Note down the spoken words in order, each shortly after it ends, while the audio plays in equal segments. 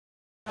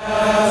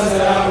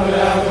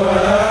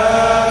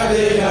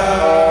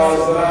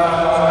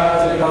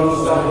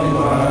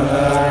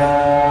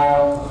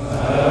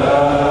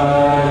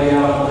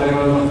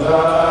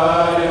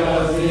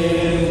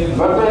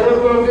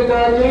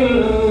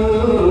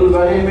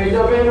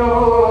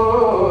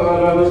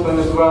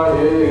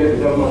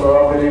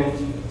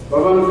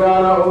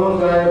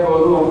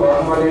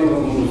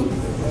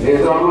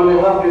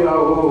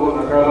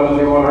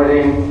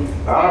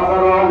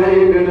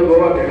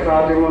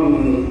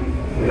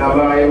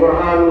الله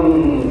برهان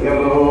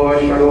يلو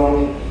أشهد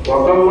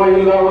وضم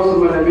إلا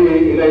واسم نبي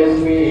إلى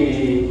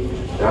اسمي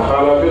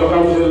دخل في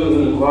الخمس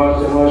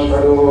القاسم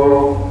واشهد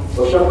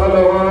وشق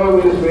له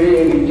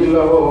باسمه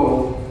لجله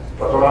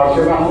وتراش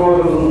محمود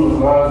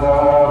هذا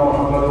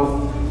محمد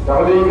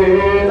تغلي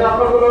به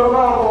ناقة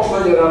الأربع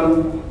مخجلا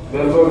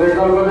بالبرد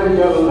كالبدر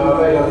جل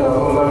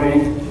ليلته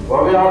الأمين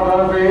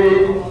وبعطفه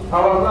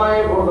أرضنا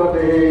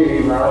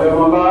بردته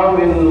معلم الله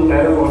من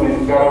خير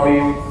من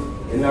كرم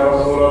إن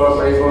رسول الله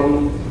سيف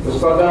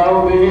يستدعى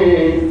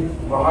به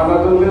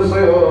محنة من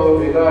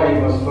سيوف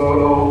الله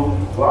مسلول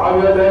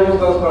وعبد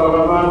يستسقى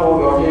الغمام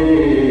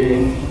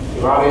بوحيه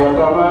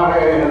معرية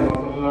ماحين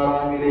وكل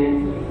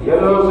العاملين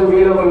يلو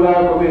سبيل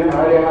ملاك من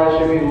آل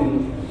هاشم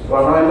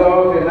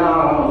ومعنده في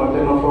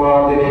نعمة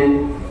فواضل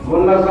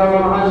منسما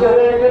عن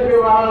شريك في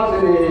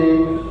معاصره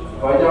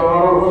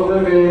وجوهر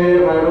الحسن به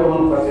غير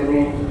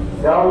منقسم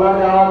يا الله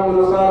يا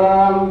كل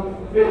سلام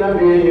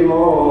بنبيهم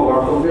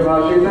واحكم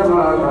بما شئت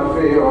ما كان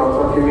فيه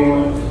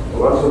وارتكم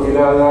وانسب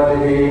الى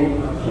ذاته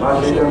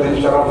ما شئت من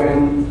شرف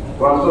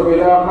وانسب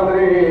الى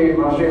قدره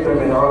ما شئت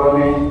من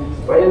عظم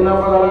فان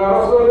فضل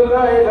رسول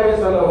الله ليس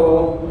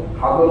له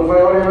حظ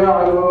فيعلم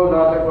يعلو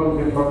لا تكن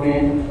في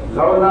الفقر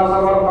لو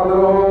ناسب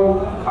قدره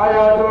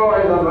حياته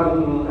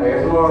عظما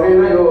ايسمع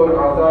حين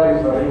يلقى دار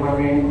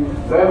سليم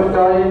لا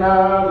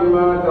يمتعينا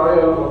بما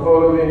تعي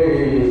القول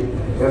به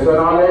يسأل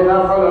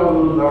علينا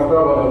فلم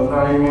نرتبط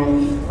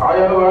النائم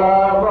عين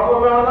وافرح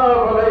معنا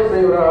فليس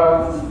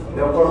يرى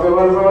للقرب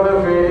والبعد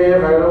فيه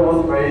غير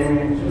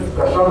منفهم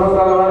كالشمس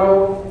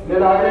تظهر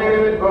للعين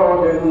من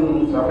بعد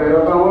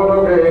سفيرة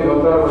ولكي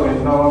تضرب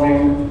من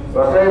نوم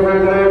فكيف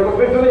يدرك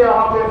في الدنيا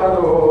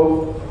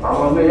حقيقته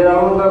عمل يا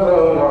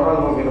منتصر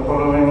عنه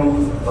بالقلم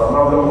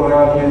فمبلغ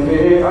العلم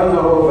فيه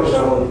أنه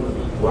بشر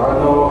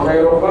وأنه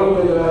خير خلق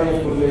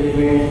الله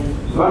كلهم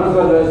من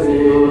ذا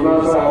الذي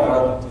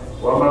مساحت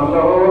ومن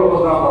له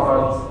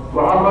مصافحة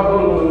محمد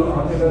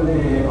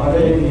الذي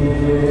عليه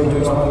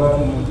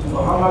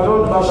محمد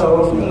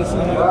بشر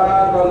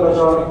لا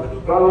كالبشر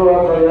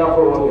كالله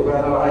كالياقوت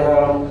بين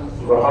العيام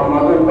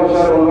محمد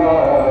بشر لا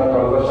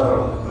كالبشر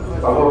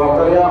كالله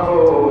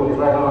كالياقوت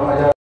بين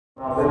العيام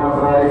ربنا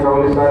فرائك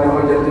ولسان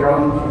حجتك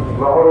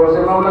وعروس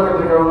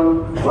مملكتك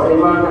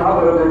وإيمان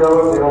حضرتك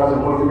وسراج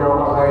ملكك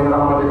وخزائن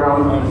رحمتك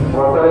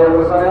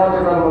وطريق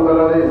سريعتك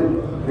المتلذذ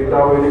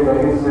بتأويلك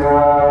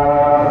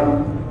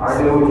الإنسان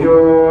عن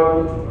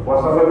الوجود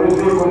وسبب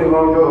في كل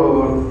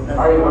موجود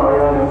عين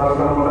عيان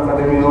خلقا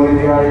ملكة من نور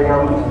ضيائك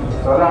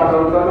صلاة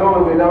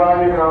تدوم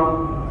بدوامك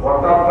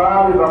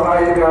وتبقى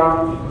ببقائك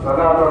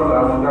صلاة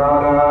لا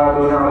منتهى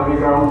دون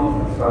علمك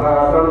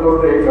صلاة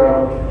ترضيك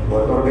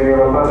وترضي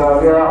ربنا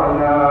بها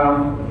عنا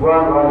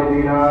وعن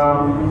والدينا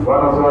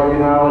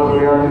وأزواجنا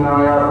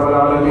وذرياتنا يا رب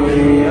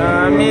العالمين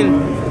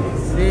آمين.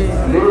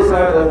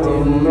 لسادة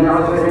من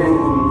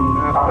عزهم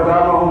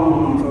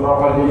أقدامهم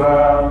فوق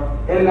الجبال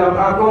إن لم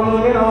أكن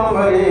منهم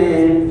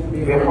بريء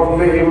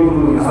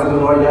بحبهم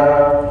حزن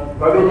وجاء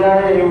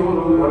وبجاههم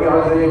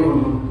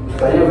وبعزهم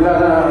طيب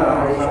لنا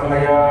عيش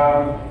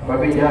الحياة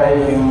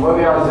وبجاههم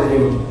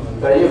وبعزهم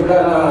طيب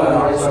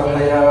لنا عيش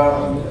الحياة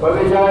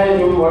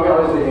وبجاههم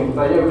وبعزهم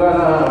طيب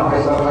لنا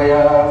عيش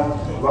الحياة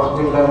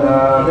واختم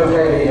لنا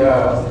بالخير يا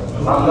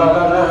من لا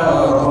لنا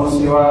رب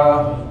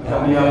سوى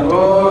لم يكن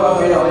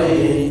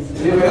رفيعي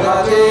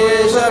بمحتي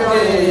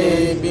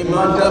شفي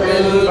بمنطق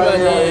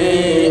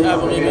البديع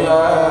أبغي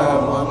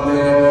بها محمد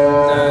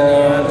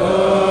ثانية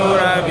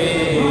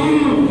ربي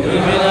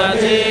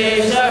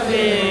بمحتي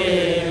شفي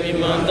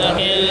بمنطق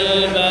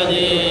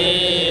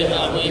البديع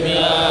أبغي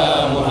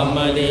بها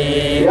محمد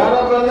يا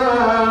ربنا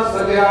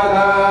صل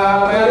على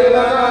خير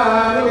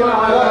لنا من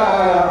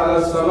على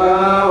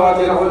السماوات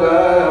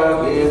العلى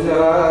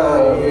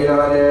بإسراء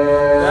عليه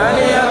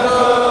ثانية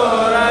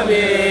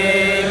ربي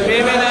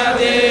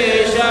بمحتي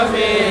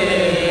شفي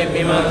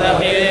بمنطق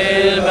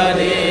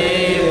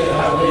البديع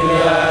أبغي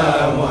بها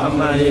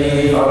محمد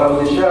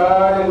رب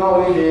شهر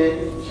المولد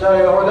شهر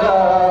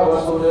الهدى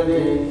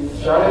والسدد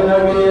شهر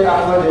النبي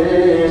أحمد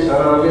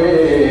شهر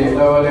ربيع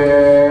الأول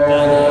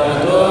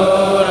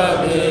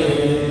ربي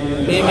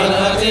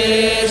بمنهجي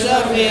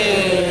شفي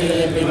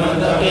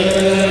بمنطق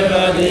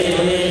البديع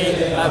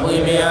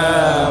أبغي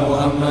بها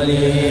محمد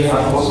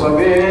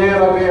الصبي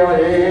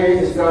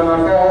ربيعي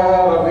إسلامك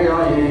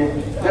ربيعي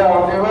يا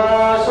عظيم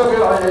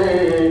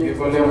شفيعي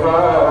بكل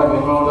خير من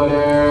موضع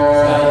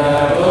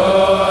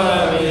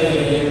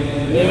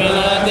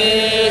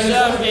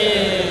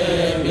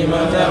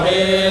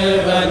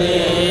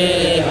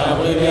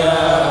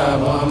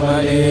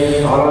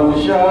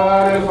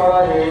شهر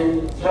الفرح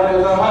شهر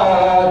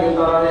ذهاب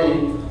طرحي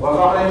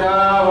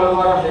وفخرنا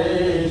والمرح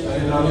شهر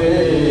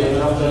النبي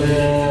الأفضل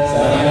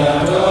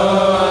سلام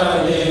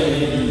ربي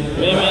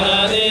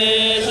بمنادي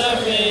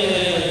شفي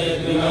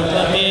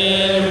بمنطق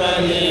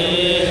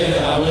المديح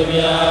أغب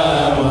يا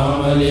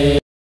محمد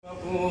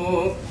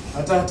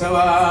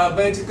أتحتوى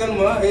بيتك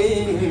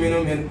المهيمن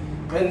من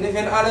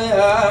قندف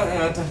عليها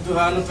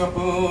تحتها نطق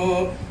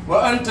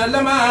وأنت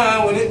لما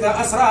ولدت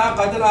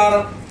أسراقت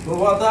الأرض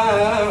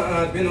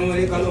ووضعت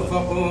بنورك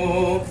الأفق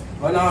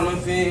ونحن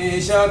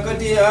في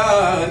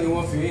شاكتها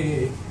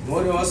وفي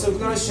نور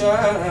وسكر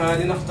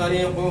الشهاد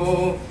نخترق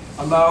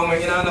اللهم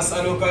إنا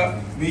نسألك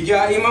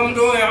بجاه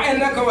ممدوح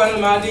عندك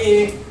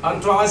والمادي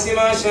أن تعصم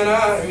شنا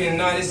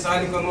منا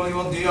للسالك النور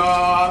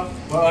والضياء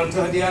وأن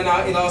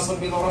تهدينا إلى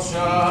صبي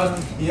الرشاد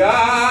يا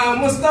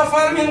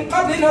مصطفى من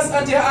قبل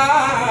نسأة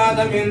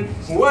آدم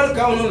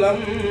والكون لم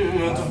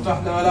تفتح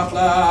له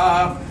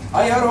الأخلاق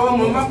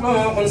أيروم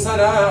مخلوق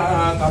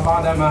سناك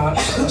بعدما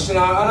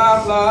عشنا على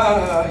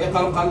أخلاق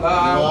خلق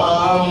الله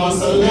اللهم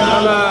صل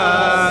على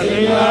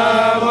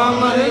سيدنا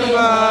محمد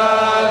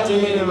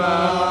الفاتح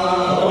لما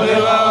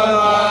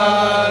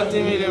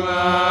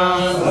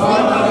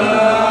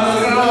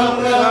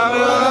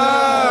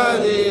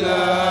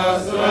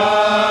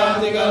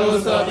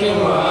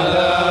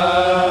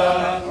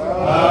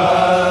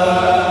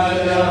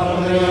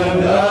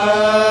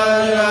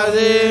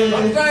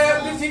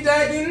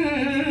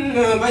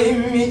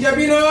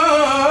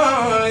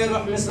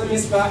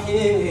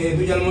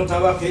دج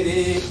المتوكل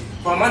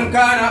فمن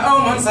كان أو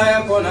من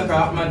سيكون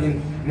كأحمد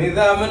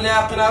نظاما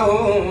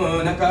ليقنعه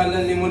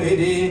نكالا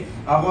لملهد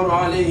أغر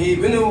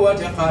عليه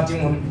بنوة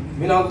خاتم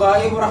من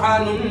الله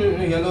برهان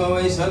يلو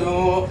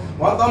ويسلو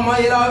وضم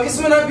إلى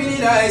اسم نبي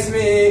إلى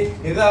اسمه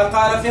إذا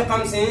قال في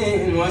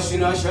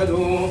 25 أشهد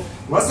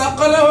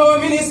وسق له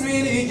من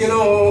اسمه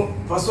لجلو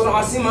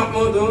فصنع سي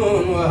محمود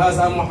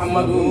وهذا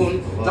محمد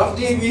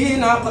تقضي به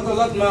ناقة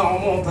الأدماع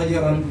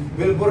مغتجرا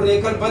بالبر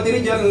كالبدر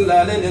جل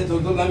ليلة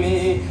الظلم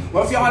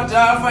وفي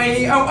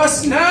عتافه أو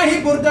أسناه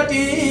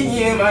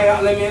بردته ما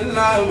يعلم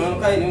الله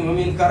من خير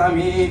ومن كرم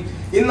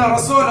إن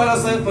الرسول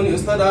لسيف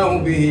يستدعى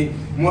به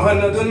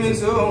مهند من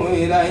سوء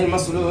إله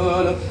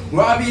مسلول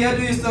وأبيض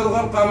يستلغى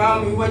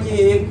القمام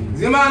بوجهه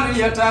زمان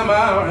اليتامى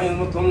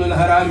علم طمن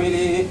الهرامل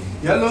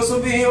يلوس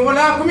به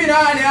ولاكم من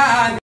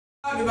آلهة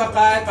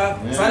ببقائك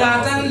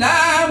صلاة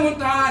لا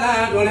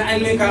متعالى دون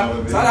علمك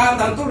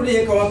صلاة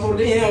ترضيك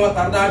وترضيه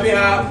وترضى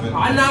بها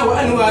عنا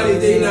وعن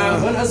والدينا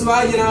وعن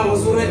أزواجنا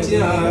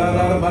وذريتنا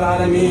يا رب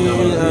العالمين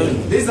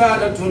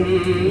لزادة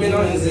من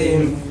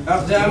عزهم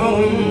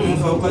أقدامهم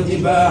فوق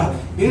الجباه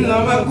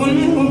إنما كن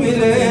منهم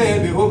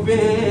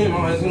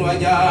بحبهم عز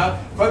وجاه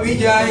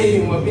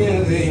فبجاههم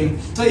وبعزهم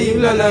طيب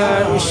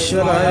لنا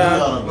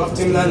الشرايا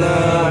واختم لنا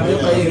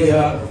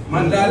بخيرها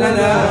من لا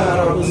لنا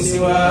رب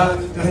سواه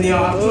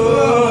تهنئة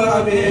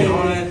ربيع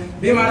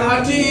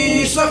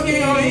بمرأتي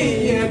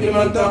شفيعي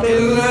بمنطق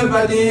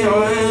البديع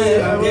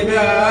أبقي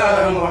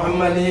بها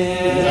محمد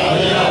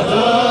تهنئة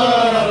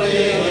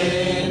ربيع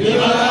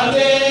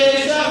بمرأتي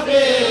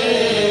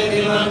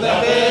شفيعي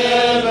بمنطق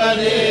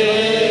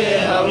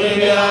البديع أبقي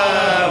بها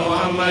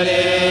محمد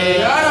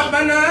يا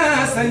ربنا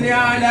صل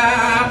على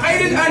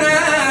خير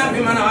الأنام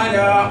بمن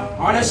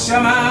على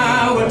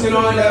الشماوة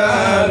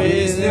العلا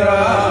بإذن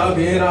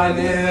ربي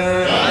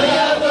العليم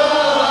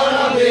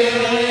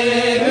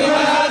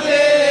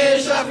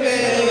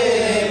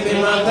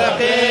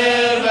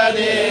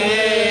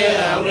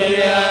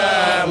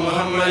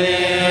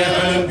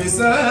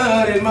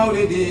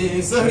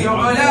سهر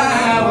علا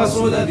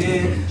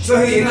وصولدي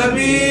سهر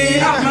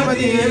نبي أحمد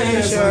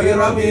شهر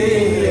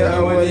ربيع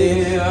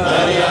أولي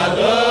فرياد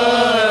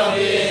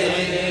ربي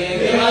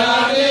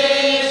بمالي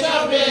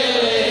شفي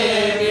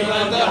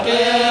بمنطق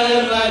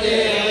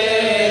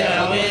البديع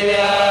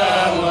يا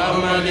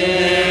محمد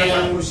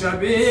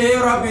شبي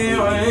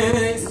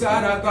ربيعي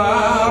سرك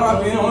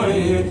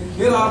ربيعي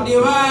بالأرض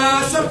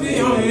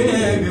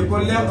وشفيعي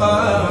بكل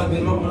قلب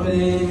مقبل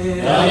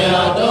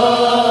فرياد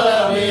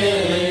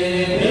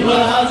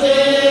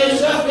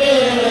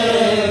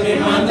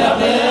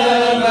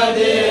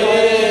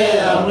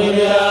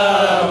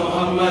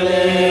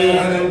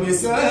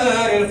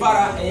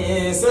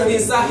ربي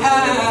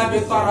سحاب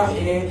الطرح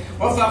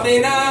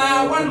وفقنا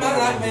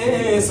والمرح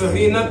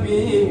سهي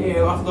نبي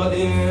أفضل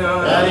يا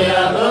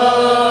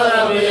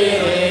ربي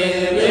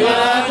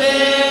بما في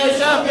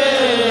شفي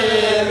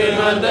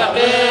بمنطق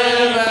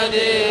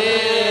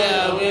البديع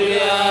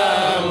يا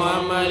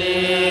محمد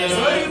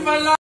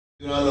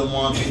le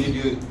mois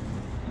béni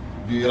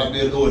du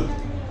Rabiul Awwal.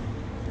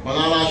 On a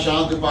la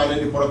chance de parler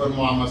du prophète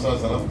Mohammed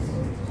sallallahu alayhi wa sallam.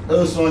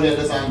 Eux sont les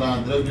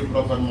descendants directs du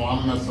prophète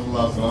Mohammed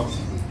sallallahu alayhi wa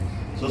sallam.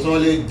 Ce sont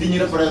les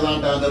dignes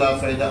représentants de la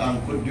Faïda en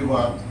Côte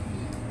d'Ivoire.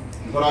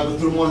 Je crois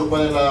que tout le monde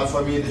connaît la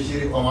famille de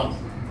Chérif Omar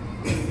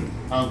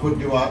en Côte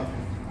d'Ivoire.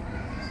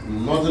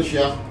 Notre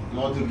chef,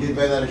 notre guide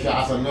le Cheikh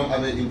Hassan, même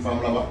avait une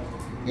femme là-bas.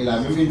 Il a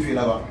même une fille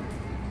là-bas.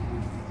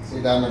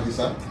 C'est dans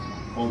Nafissa,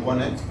 on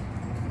connaît.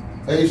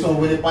 Et ils sont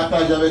venus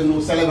partager avec nous,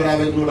 célébrer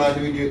avec nous la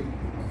nuit du.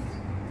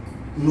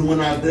 Nous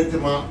menant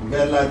directement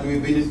vers la nuit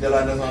bénite de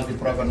la naissance du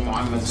prophète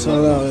Mohammed.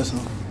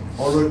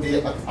 On leur dit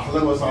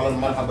Ahlan wa sahlan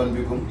marhaban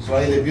bikum,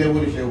 soyez les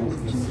bienvenus chez vous.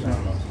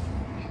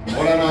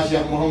 Voilà,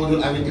 Cheikh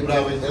Mohamed Amin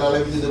Ibrahim, il a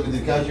l'habitude de me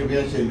dire quand je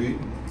viens chez lui,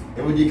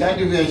 il me dit quand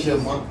tu viens chez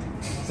moi,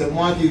 c'est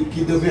moi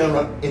qui deviens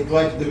et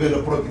toi qui deviens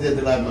le propriétaire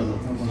de la maison.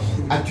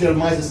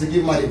 Actuellement, c'est ce qui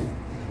m'arrive.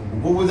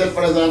 Vous êtes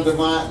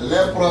présentement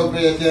les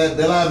propriétaires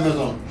de la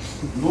maison.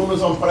 Nous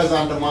sommes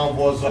présentement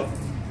vos hôtes.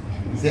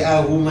 C'est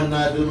à vous maintenant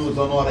de nous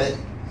honorer,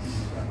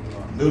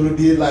 de nous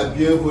dire la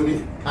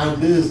bienvenue en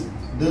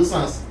deux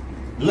sens.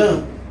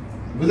 L'un,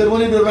 vous êtes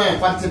venus de loin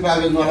participer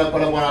avec nous à la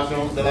collaboration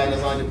de la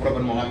naissance du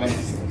prophète Mohammed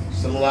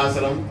sallallahu alayhi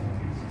wa sallam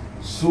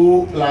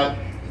sous la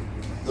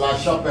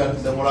chapelle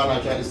de Moulana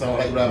Cheikh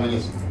Ibrahima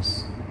Niass.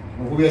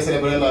 Vous pouvez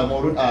célébrer la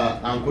Mawlud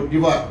en Côte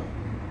d'Ivoire.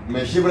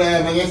 Mais Cheikh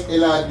Ibrahima Niass,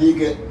 il a dit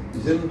que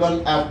je ne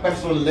donne à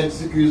personne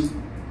l'excuse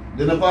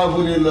de ne pas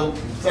venir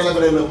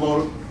célébrer le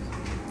Mawlud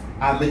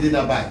à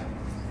Médina Baye.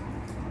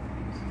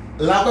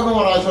 La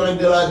commémoration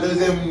de la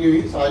deuxième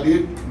nuit,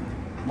 c'est-à-dire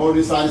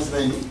Mawlud Salis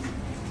Naini,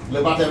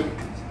 le baptême,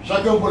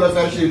 chacun peut le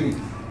faire chez lui.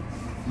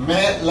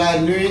 Mais la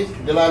nuit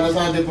de la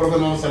naissance du prophète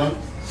Mohammed,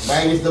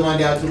 Baye Niass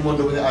demandait à tout le monde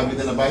de venir à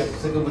Médina Baye,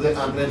 ce que vous êtes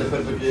en train de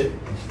perpétuer.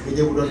 Que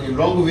Dieu vous donne une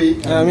longue vie.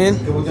 Amen.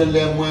 Que vous donne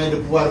les moyens de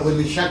pouvoir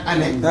venir chaque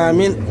année.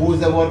 Amen. Vous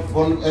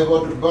et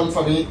votre bonne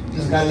famille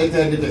jusqu'à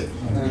l'éternité.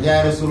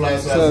 Ziarra sur la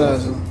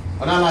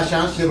on a la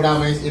chance, Cheikh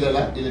Ibrahima Niass, il est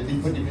là, il est le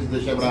petit-fils de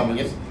Cheikh Ibrahima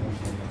Niass.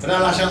 On a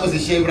la chance aussi,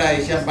 Cheikh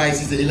Ibrahima, Cheikh Baye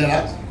Cissé, il est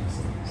là.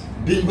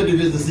 Digne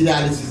petit-fils de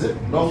Ziarra Cissé.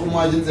 Donc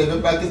moi, je ne sais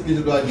même pas qu'est-ce que je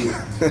dois dire.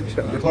 Je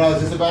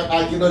ne sais pas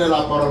à qui donner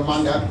la parole,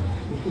 Manga.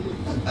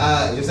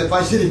 Je ne sais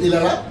pas, Chérif, il est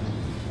là.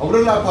 On vous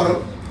donne la parole.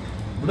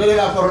 Vous donnez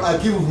la parole à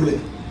qui vous voulez.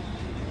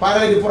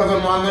 Parler du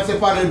prophète Mohammed, c'est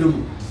parler de nous.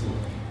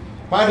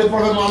 Parler du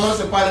prophète Mohammed,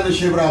 c'est parler de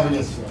Cheikh Ibrahima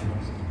Niass.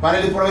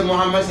 Parler du prophète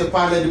Mohammed, c'est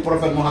parler du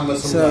prophète Mohammed.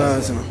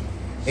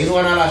 Et nous, on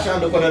a la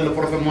chance de connaître le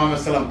prophète Mohammed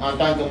en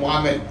tant que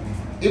Mohammed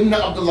Ibn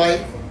Abdullah.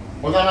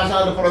 On a la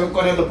chance de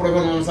connaître le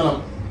prophète Mohammed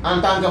en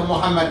tant que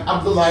Mohammed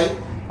Abdullah.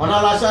 On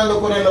a la chance de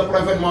connaître le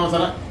prophète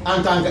Mohammed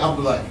en tant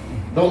qu'Abdullah.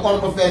 Donc on ne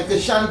peut faire que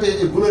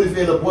chanter et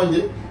glorifier le bon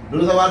Dieu de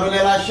nous avoir donné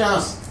la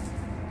chance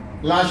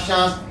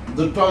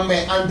de tomber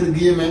entre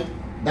guillemets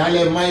dans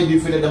les mailles du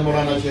filet de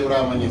Moulana Cheikh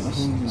Ibrahima Niass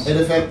et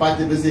de faire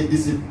partie de ses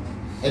disciples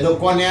et de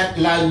connaître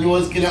la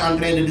news qu'il est en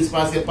train de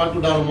dispenser partout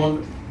dans le monde.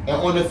 Et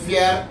on est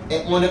fiers et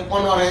on est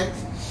honorés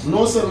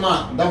non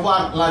seulement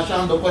d'avoir la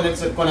chance de connaître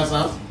cette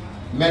connaissance,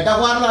 mais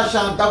d'avoir la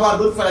chance d'avoir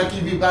d'autres frères qui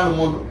vivent dans le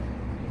monde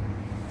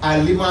à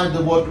l'image de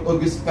votre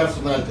auguste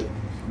personnalité.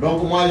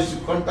 Donc moi je suis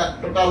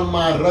totalement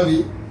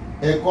ravi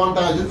et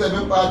content, je ne sais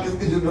même pas qu'est-ce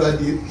que je dois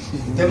dire,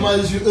 tellement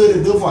je suis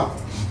heureux deux fois.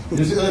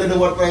 Je suis heureux de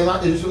votre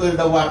présence et je suis heureux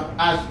d'avoir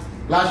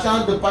la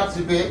chance de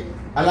participer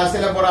à la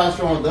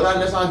célébration de la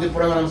naissance du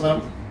prophète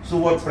sous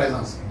votre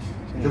présence.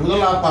 Je vous donne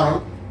la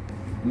parole.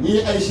 Ni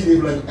ay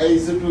chérif lañ ay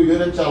surtout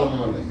yeneen Thiala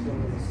Mohamed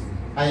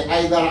lañ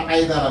ay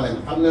dara lañ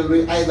xam ne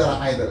luy ay dara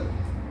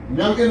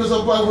ñoom ils ne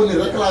sont pas venus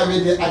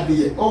réclamer des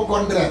addiya. Au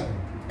contraire,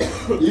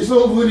 ils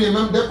sont venus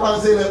même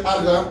dépenser leur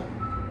argent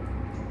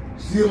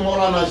sur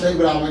Moulana Cheikh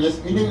Ibrahima Niass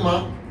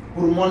uniquement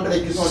pour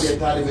montrer qu'ils sont des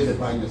talibés de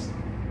Baye Niass,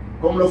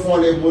 comme le font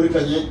les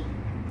Mauritaniens,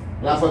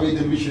 la famille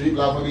de Michri,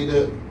 la famille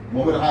de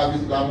Mohamed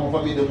Hafiz, la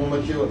famille de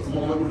Mohamed Cheikh,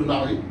 Mohamed Ould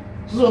Naoui.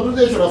 Ce sont tous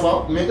des chérifs,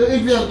 mais eux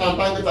ils viennent en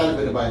tant que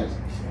talibés de Baye Niass.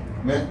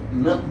 Mais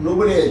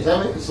n'oubliez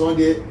jamais qu'ils sont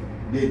des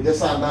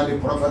descendants du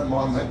prophète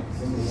Mohammed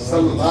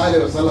sallallahu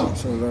alayhi wa sallam.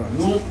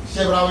 Nous,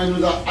 Cheikh Ibrahima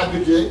nous a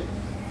habitués,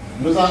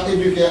 nous a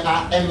éduqués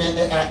à aimer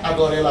et à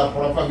adorer la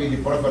famille du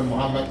prophète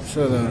Mohammed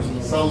sallallahu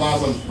alayhi wa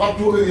sallam.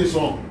 Partout où ils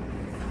sont,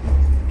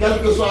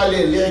 quels que soient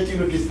les liens qui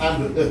nous disent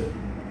entre eux,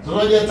 ce sont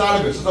des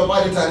talibés, ce ne sont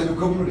pas des talibés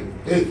comme nous.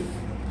 Ce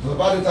ne sont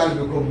pas des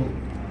talibés comme nous.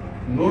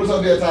 Nous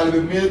sommes des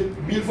talibés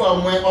mille fois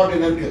moins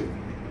ordinaires qu'eux.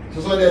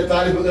 Ce sont des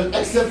talibés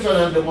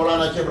exceptionnels de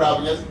Moulana Cheikh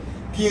Ibrahima Niass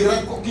qui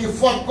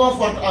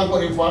confortent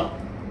encore une fois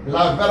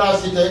la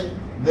véracité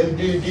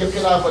du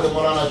khilafat de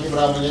Moulana Cheikh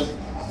Ibrahima Niass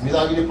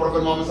vis-à-vis du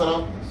prophète Mohammed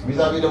sallam,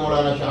 vis-à-vis de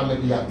Moulana Cheikh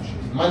Ahmed Tidiane.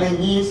 Ma ne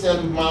ñii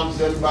seen maam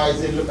seen baay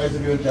seen lépp ay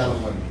seen yoon Thiala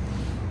Mohamed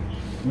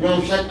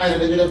ñoom chaque année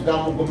dañu def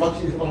gàmmu gu mag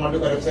si Omar di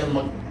ko def seen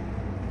mag.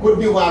 Côte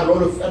d'Ivoire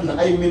loolu fenn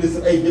na ay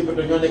ministre ay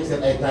député ñoo nekk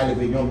seen ay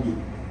talibé ñoom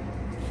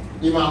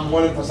ñii imam moo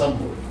leen fa samp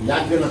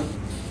yàgg na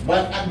ba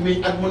at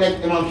mu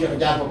nekk imam Cheikh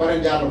jaar fa ba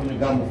ren jaar na fu ñu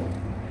gàmmu fa.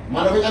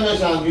 maanaam bu ñu amee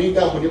chance ñuy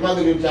gàmmu di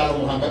màggal yoon Thiala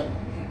Mohamed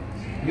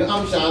ñu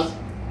am chance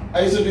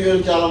ay sëtu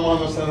yoon Thiala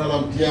Mohamed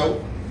sallam teew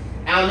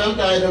en même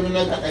temps yi dañu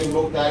nekk ak ay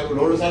mbokk taay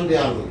loolu sant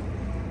yàlla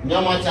ñu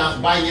amaat chance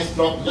Baye Niass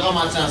toog ñu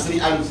amaat chance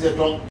Serigne Aliou Cissé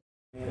toog.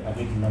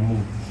 Avec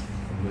l'amour,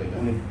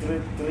 on est très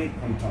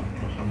content.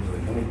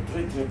 On est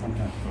très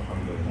content.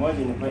 Moi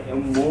je n'ai pas un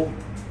mot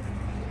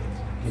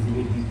que je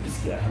vais dire plus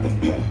que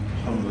Alhamdulillah.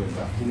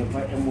 Je n'ai pas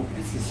un mot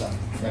plus que ça.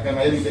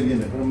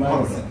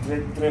 Vraiment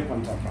c'est très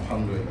content.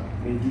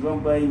 Mais Divan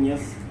Baye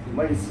Niass,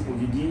 moi je suis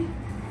aujourd'hui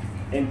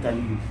un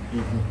talibé.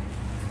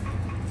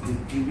 J'ai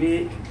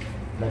trouvé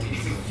la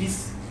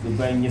petite-fils de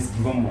Baye Niass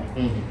devant moi.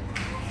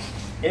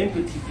 Un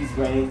petit-fils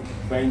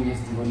Baye Niass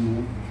devant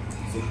nous,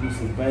 c'est comme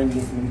ce Baye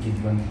Niass même qui est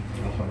devant nous.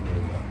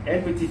 Un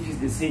petit-fils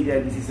de Seydi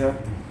Ali Cissé,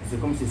 c'est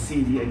comme ce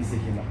Seydi Ali Cissé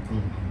qui est là.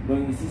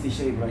 Donc ici c'est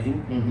Cheikh Ibrahim,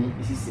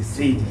 ici c'est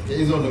Seydi.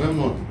 Et ils ont le même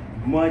nom.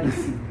 Moi,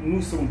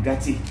 nous sommes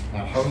gâtés.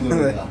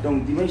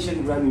 Donc dimanche Cheikh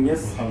Ibrahim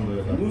Niass,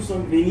 nous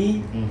sommes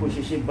venus pour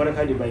chercher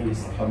Baraka de Baye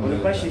Niass. On n'a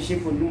pas cherché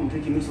pour nous montrer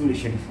que nous sommes les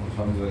chérifs.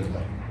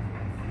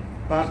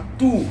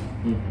 partout,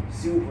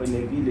 si vous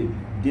prenez les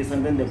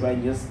descendants de Baye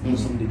Niass, nous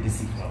sommes des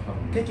disciples.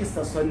 Quelle que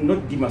ce soit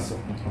notre dimension,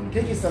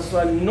 quelle que ce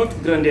soit notre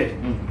grandeur,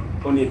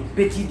 on est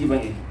petit devant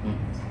eux.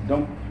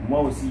 Donc,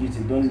 moi aussi, je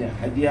te donne les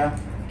hadias.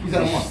 Qui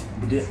c'est moi?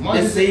 De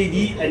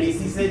Seydi Ali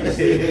Cissé de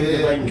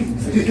Baye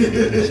Niass.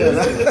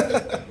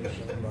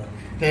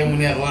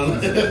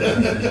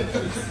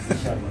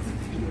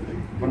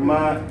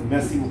 Vraiment,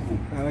 merci beaucoup.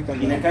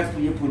 Il n'a qu'à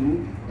prier pour nous.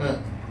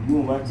 Nous,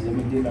 on va te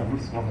mettre la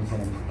route pour faire.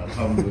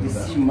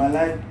 Je suis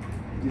malade,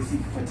 je suis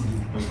fatigué.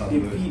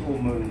 Depuis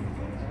on m'est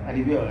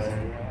arrivé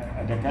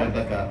à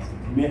Dakar,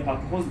 mais à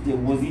cause de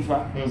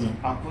Wazifa,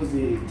 à cause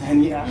de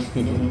Tania,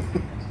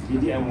 j'ai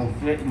dit à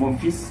mon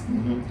fils,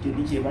 qui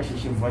dit qu'il va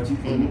chercher une voiture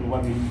pour nous, on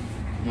va venir.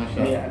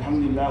 Mais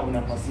alhamdulillah, on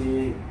a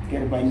passé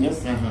Baye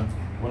Niass,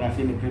 on a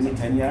fait le premier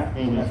Tania,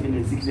 on a fait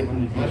les zikr de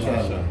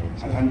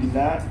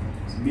alhamdulillah.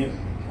 Mais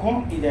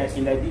comme il a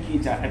dit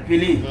qu'il t'a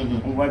appelé,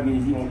 on va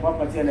venir dire, on va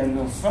partir à la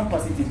maison sans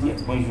passer te dire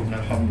bonjour.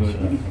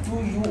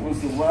 Toujours on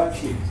se voit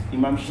chez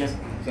Imam Chef.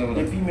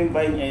 Depuis même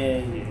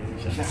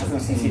Cheikh Hassan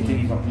Sissi était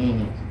vivant.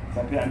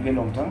 Ça fait un peu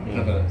longtemps,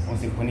 on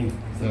se connaît.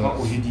 C'est pas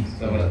aujourd'hui.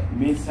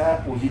 Mais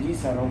ça, aujourd'hui,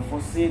 ça a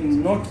renforcé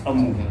notre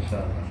amour.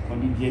 On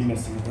dit bien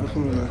merci.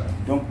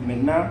 Donc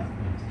maintenant,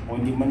 on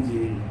demande de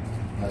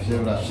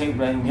Cheikh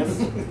Ibrahim Niass.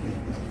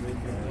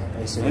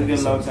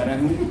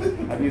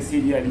 Avec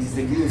Seydi Ali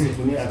Cissé, on se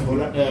connaît à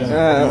Kola. Il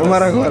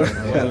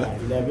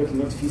est avec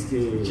notre fils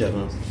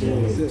Ziarra. Ils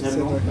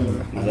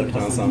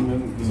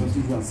sont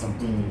toujours ensemble.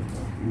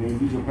 Mais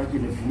lui, je crois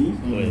qu'il est fini.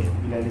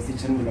 Il a laissé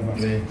Tchano là-bas.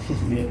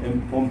 Mais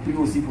on prie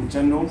aussi pour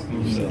Tchano.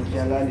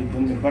 Allah lui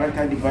donne le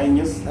baraka de Baye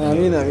Niass. Allah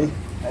lui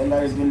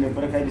donne le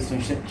baraka de son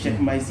Cheikh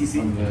Maï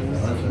Cissé.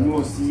 Nous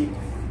aussi,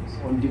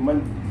 on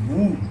demande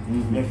vous,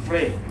 mes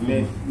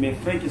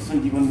frères qui sont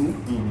devant nous,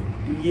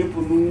 priez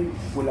pour nous,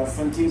 pour la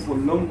santé, pour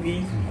longue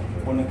vie,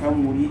 on n'a qu'à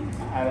mourir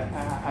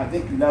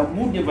avec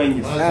l'amour de Baye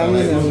Niass.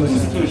 Tout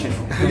ce que nous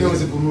cherchons. Priez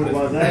aussi pour nous. Il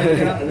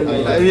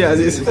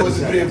faut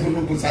aussi prier pour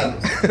nous pour ça.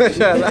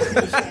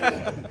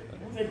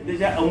 Vous êtes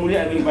déjà à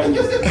mourir avec Baye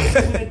Niass.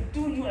 Vous êtes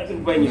toujours avec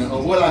Baye Niass.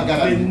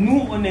 Mais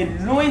nous, on est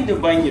loin de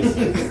Baye Niass.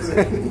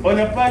 On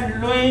n'est pas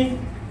loin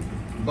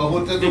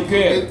de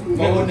cœur.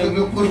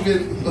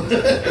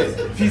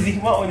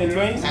 Physiquement, on est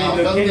loin, mais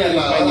le cœur est avec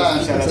Baye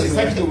Niass. C'est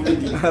ça que je voulais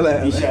dire.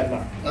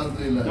 Inch'Allah.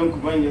 Donc,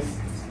 Baye Niass,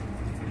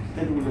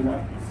 تدعو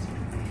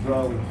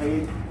دعاء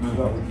الخير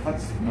دعاء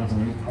الفتح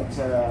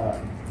حتى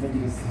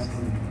نجلس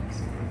حسن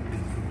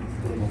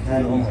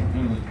مكان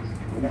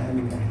ونحن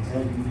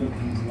نحتاج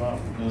لكم دعاء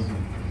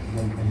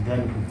من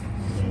أجدادكم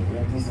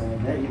ولا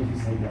تنسوا دائما في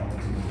سيدنا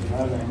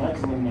هذا ما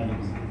تمنى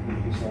لكم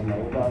إن شاء الله.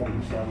 وبعد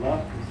إن شاء الله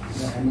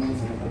نحن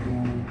سنقدم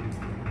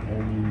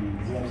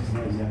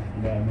زيارتنا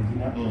إلى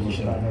مدينة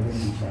بعد غد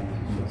إن شاء الله.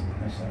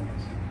 ما شاء الله.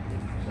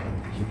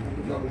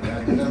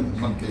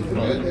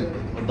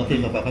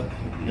 daqiqa faqat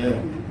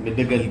nga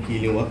dëggal kii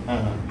li wax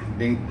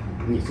dañ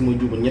su ma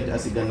jubal ñetti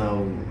asi gannaaw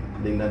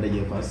dañ daa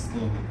dajee Fass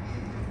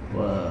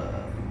wa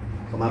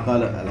kama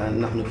qaala الآن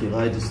نحن في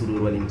غاية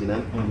السرور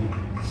والامتنان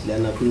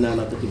لأن كنا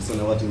نلتقي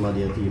السنوات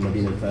الماضية في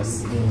مدينة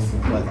فاس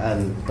والآن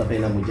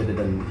التقينا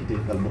مجددا في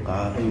تلك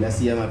البقعة لا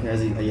سيما في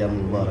هذه الأيام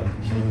المباركة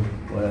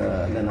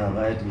ولنا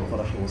غاية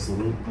الفرح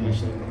والسرور.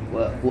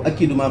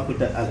 وأؤكد ما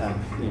قلت الآن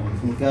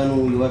هم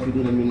كانوا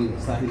يوافدون من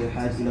ساحل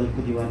الحاج إلى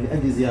الكوت ديفوار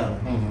لأجل زيارة.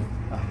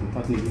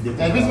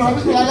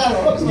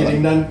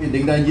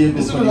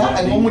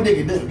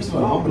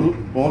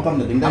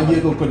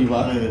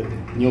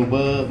 ñëw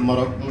ba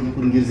Maroc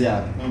pour ngir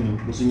ziar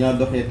bu su ñaar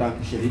doxee tànk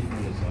chérif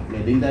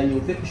mais dañ daa ñëw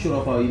fekk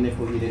shurafa yi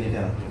nekkoon ñi leen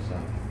teral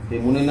te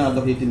mu ne naa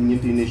doxee tamit ñoom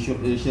tamit ne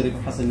chérif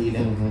Hassan yi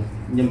leen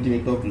ñoom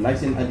tamit toog laaj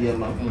seen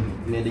adiyama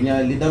mais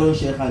dañaa li daloon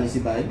cheikhaani si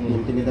Baye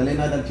ñoom tamit dalee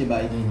naa dal ci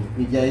Baye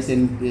ñu jaay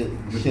seen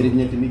chérif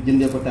ñoom tamit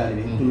jëndee ko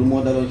taalibe te lu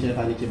moo daloon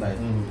cheikhaani ci Baye.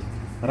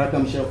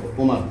 rakam Cheikh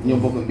Omar ñoo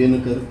bokkoon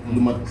benn kër lu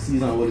mat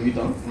 6 ans wala 8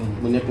 ans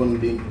mu nekkoon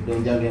di doon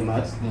jàngee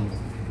maat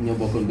ñoo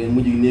bokkoon benn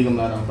mujj gi néegam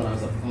laa daan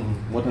France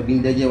moo tax bi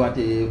ñu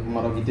dajeewaatee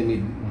Maroc yi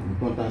tamit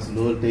kontaan si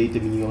loolu tey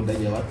tamit ñu ñëw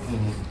dajeewaat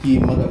kii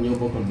magam ñoo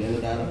bokkoon benn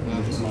daara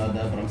Ousmane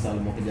daal Bram Sall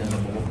moo ko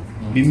jàngal ba bokk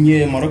bi mu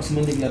ñëwee Maroc su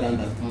ma ndég la daan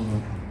dal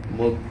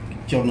moo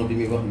corno bi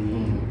muy wax ni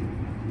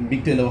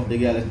mbégte la wax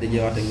dëgg yàlla si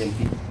dajeewaat ak ñoom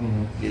fii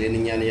di leen di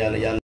ñaan yàlla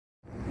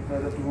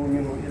ifadatuhu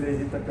minhu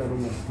ilayhi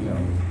takarruma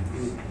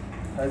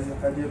هذه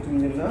هدية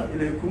منا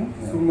إليكم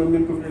ثم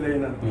منكم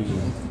إلينا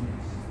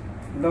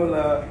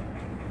لولا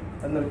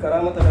أن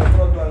الكرامة لا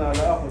ترد أنا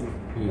لا أخذ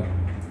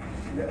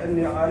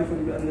لأني عارف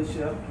بأن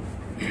الشيخ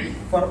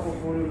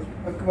فرقه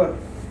الأكبر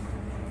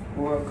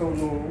هو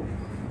كونه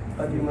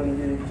قديما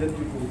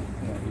لجدكم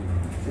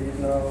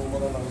سيدنا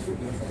ومولانا رسول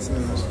الله صلى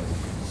الله عليه وسلم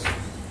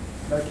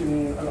لكن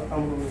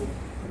الأمر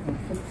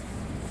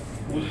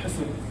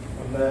والحسن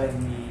والله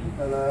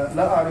أنا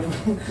لا أعرف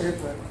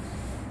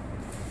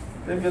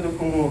كيف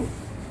يدكم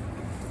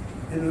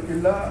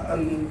إلا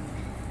أن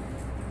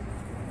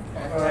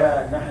حتى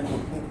نحن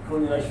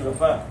كنا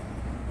شرفاء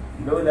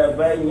لولا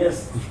باي نياس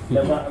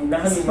لما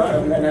نحن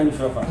نحن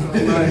شرفاء.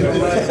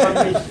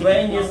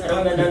 باي نياس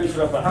نحن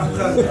شرفاء.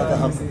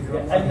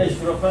 لأن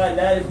الشرفاء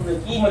لا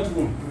يكون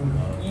قيمتهم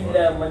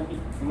إلا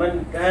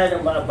من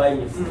كان مع باي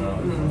نياس.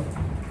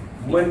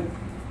 من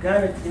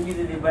كان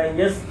تلميذا لباي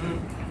نياس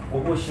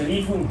وهو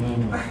شريف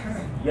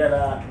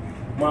يرى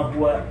ما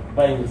هو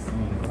باي نياس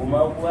وما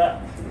هو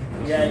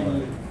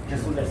يعني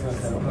رسول الله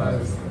صلى الله عليه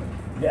وسلم.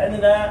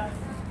 لأننا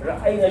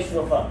رأينا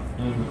شرفاء.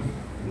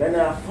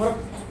 لنا فرق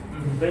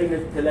بين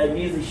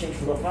التلاميذ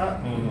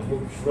الشرفاء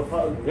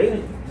والشرفاء غير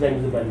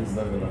تلاميذ باي نياس.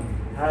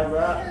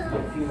 هذا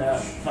يكفينا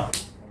فقط.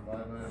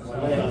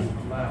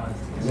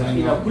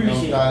 يكفينا كل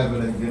شيء.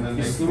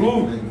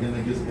 السرور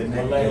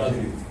والله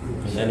العظيم.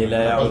 يعني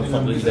لا يعود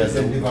فضل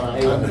الجاسم.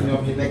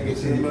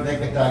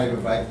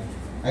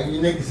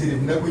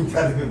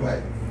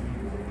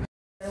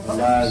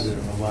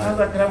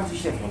 هذا كلام في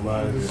الشيخ.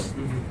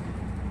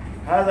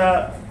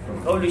 هذا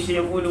قول الشيء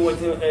يقول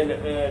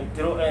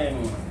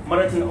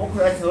مرة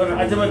أخرى ترون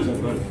عجبا.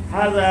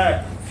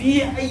 هذا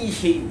في أي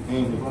شيء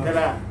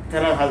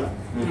ترى هذا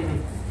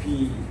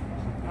في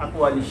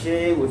أقوال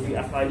الشيء وفي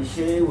أفعال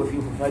الشيء وفي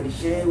حفاظ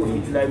الشيء وفي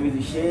تلاميذ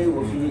الشيء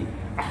وفي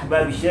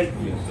أحباب الشيء.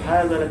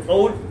 هذا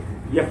القول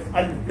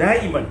يفعل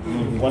دائما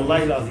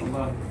والله العظيم.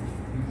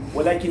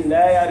 ولكن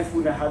لا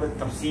يعرفون هذا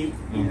التفصيل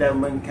إلا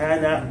من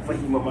كان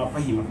فهم ما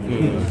فهم.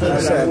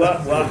 هذا هو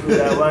وآخر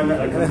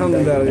دعوانا الحمد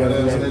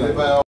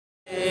لله.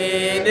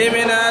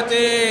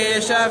 لمناتي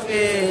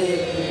شفي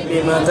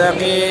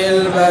بمنطقي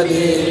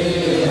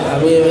البديع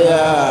حبيبي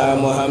يا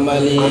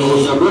محمدي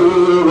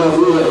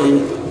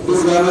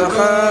اسمك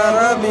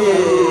ربي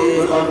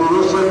قبل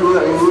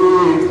سمعي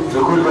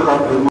لكل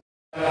قبل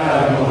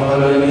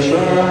محمد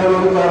شهر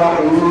الفرح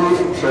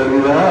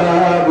شرنا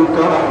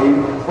بالكرح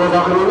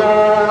وفخرنا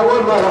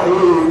والمرح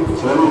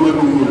شرنا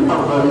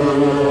بالأفضل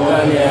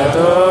ثانية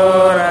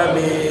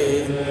ربي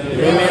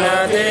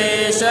بمناتي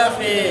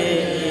شفي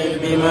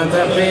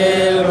بمنطقي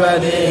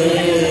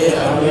البديع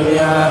حبيبي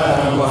يا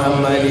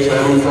محمدي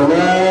شهر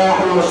الفلاح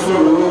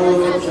والسرور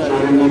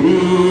شهر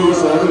النبي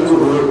شهر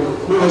الزهور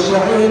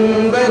مرشح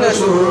بين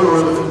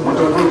شهور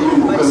متفج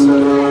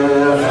مكلل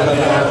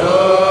ثانية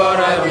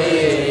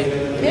ربي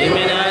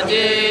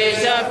بمناتي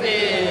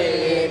شفي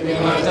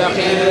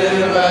بمنطقي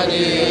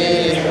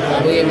البديع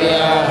حبيبي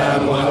يا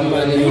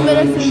محمدي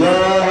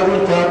شهر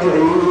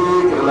الفاتحي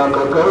إغلاق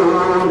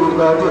كون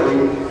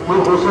الفاتحي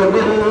منقص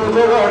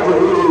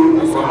بالفواتحي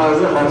وحاز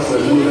خمسا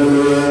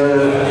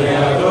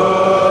يا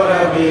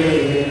ربي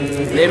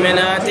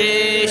لمناتي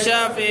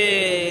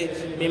شفي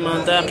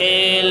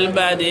بمنطقي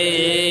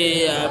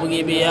البديع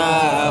أبقي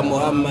بيا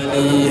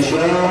محمدي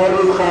شهر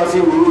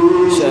الخاسمي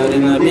شهر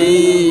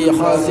النبي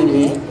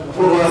خاسمي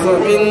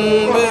وخصم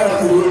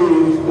بحي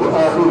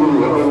وآخر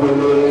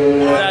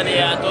الأولين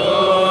ثانية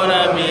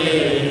ربي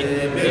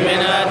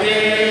بمناتي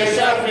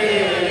شفي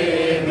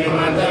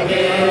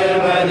بمنطقي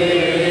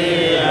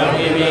البديع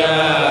أبقي بيا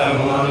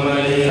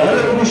محمدي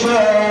سألت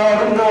شهر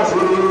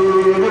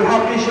الناصرين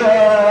بالحق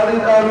شهر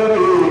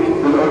الآمرين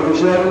بالعرف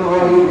شهر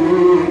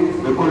الغالبين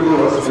بكل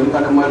وصف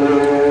أكمل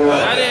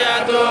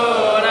ثانية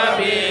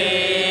ربي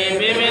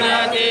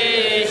بمناتي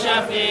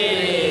شفي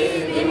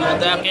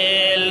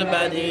بمنطقي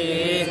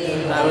البديع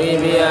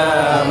حبيبي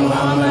يا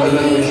محمد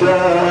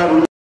شهر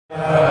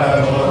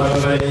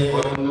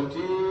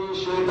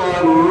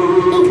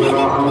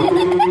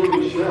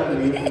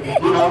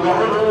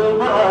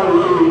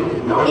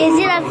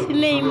Ziarra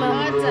filmei, irmão.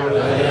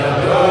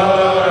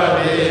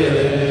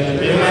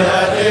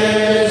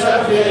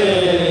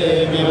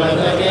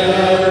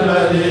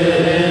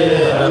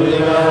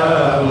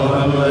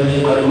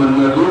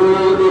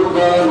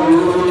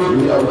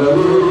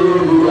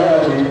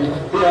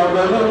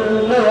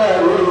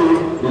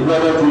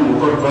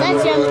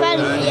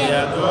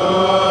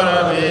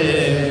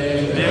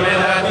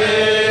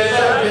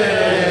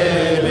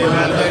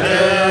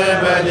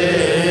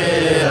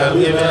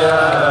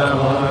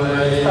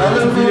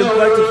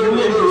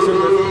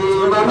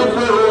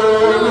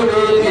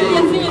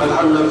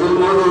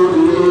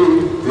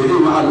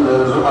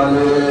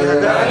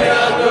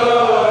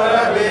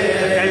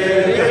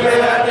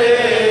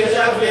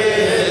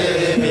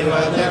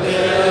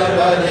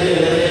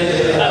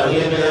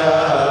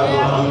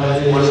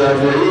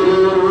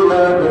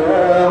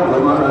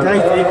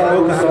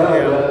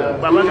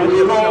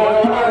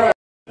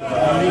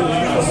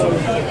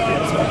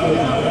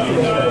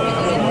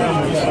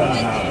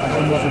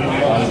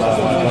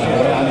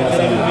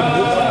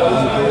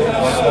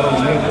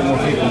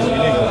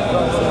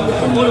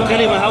 قولوا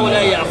كلمة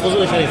هؤلاء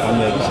يأخذون شريفا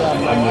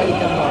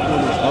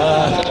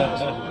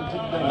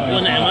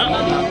ونعمة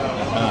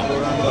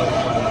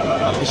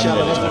إن شاء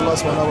الله بإذن الله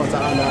سبحانه سبحانه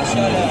وتعالى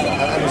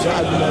أن جاء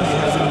بنا في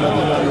هذه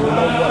المدينة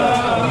المنورة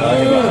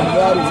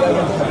دار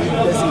ذلك الحبيب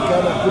الذي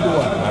كان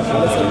قدوة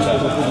وليس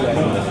مثله قدوة،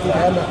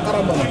 كان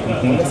قرما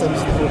وليس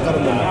مثله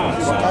قرما،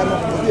 وكان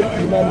كثير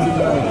إيمان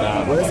بالله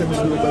وليس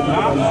مثله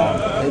بالإيمان،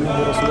 فإنه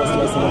رسول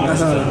الله صلى الله عليه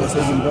وسلم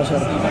وسيد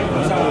البشر.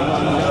 ونسأل الله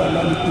أن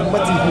يجعلنا من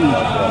أمته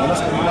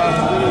ونسأل الله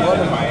رضوان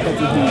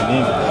محبته.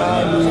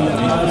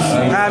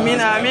 آمين آمين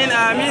آمين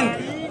آمين.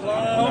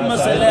 اللهم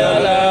صل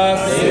على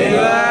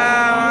سيدنا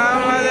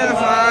محمد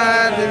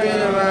الفاتح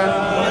لما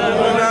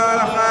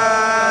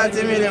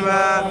والخاتم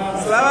لما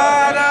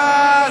سبق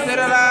ناصر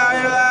لا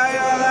إله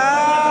إلا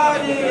الله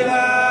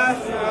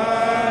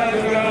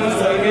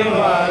المستقيم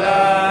وعلى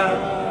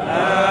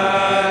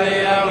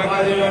آله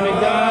وقدر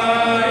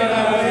مقدار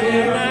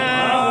العظيم.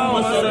 اللهم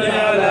صل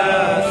على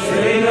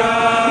سيدنا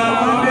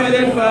محمد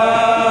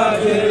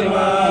الفاتح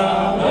لما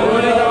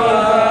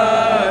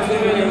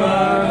والخاتم لما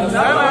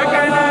سبق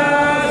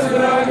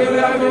ناصر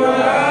بالحق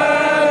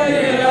والهادي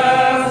إلى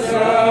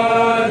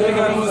صراطك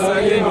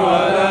المستقيم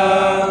وعلى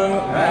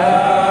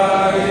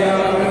آله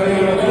وقدر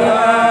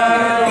مقدار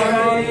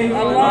العظيم.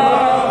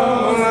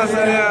 اللهم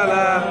صل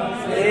على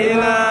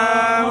سيدنا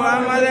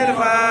محمد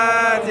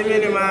الفاتح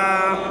لما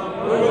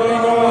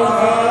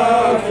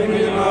والخاتم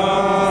لما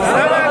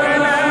سبق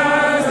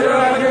ناصر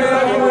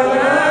بالحق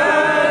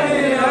والهادي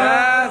إلى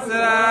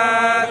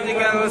صراطك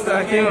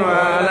المستقيم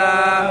وعلى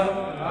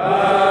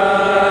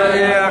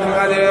آله حق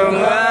قدره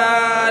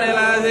ومقداره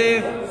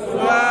العظيم.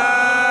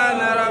 سبحان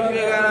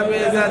ربك رب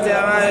العزة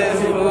عما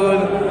يصفون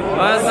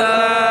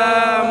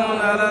وسلام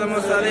على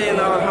المرسلين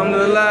والحمد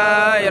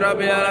لله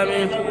رب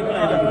العالمين.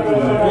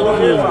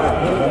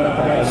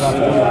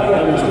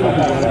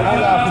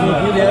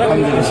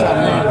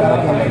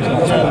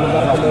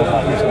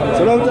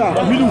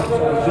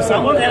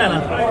 Sabon kana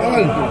nan.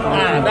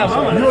 Ah, da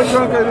mama.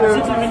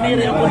 Situ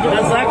minire ya kuntu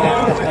azaka.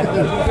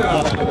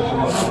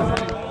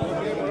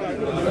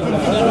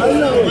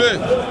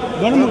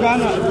 bari mu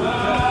gana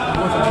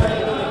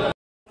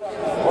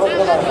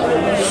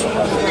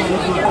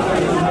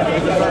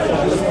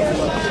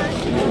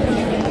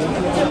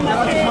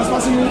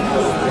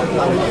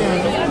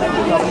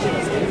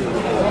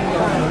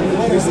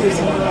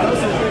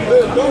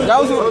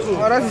Gausu,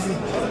 orang sih.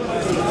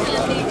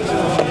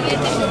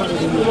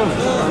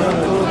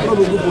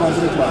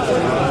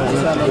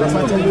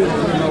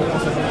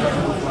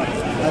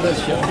 Ada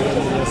siapa?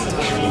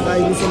 Nah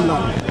ini semua.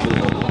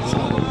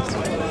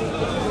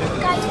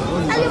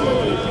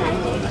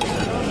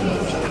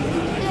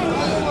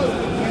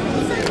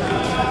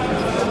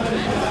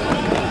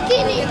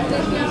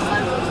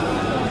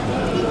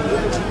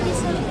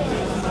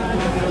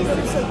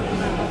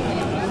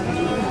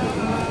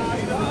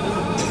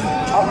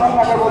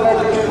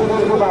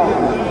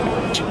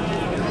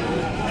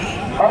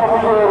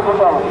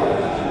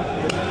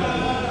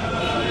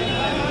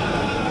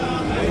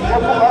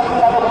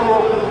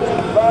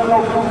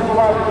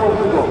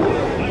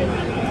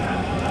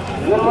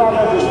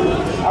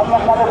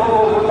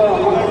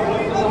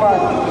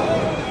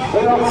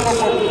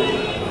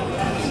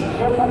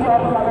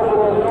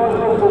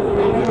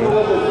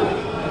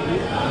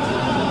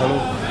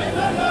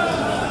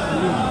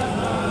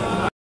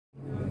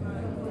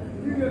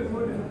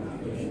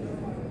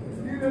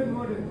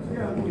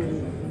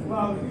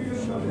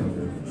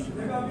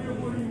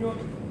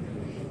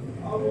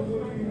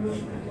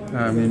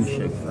 Amin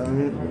Syekh.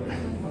 Amin.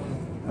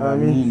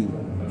 Amin.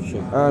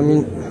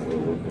 Amin.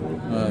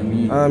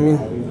 Amin. Amin.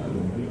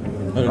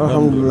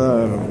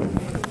 Alhamdulillah.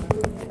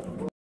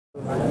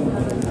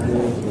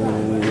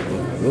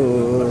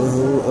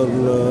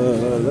 Allah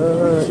la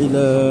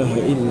ilaha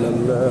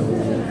illallah.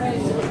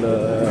 La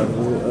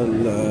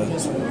Allah.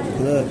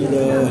 La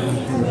ilaha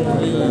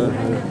illallah.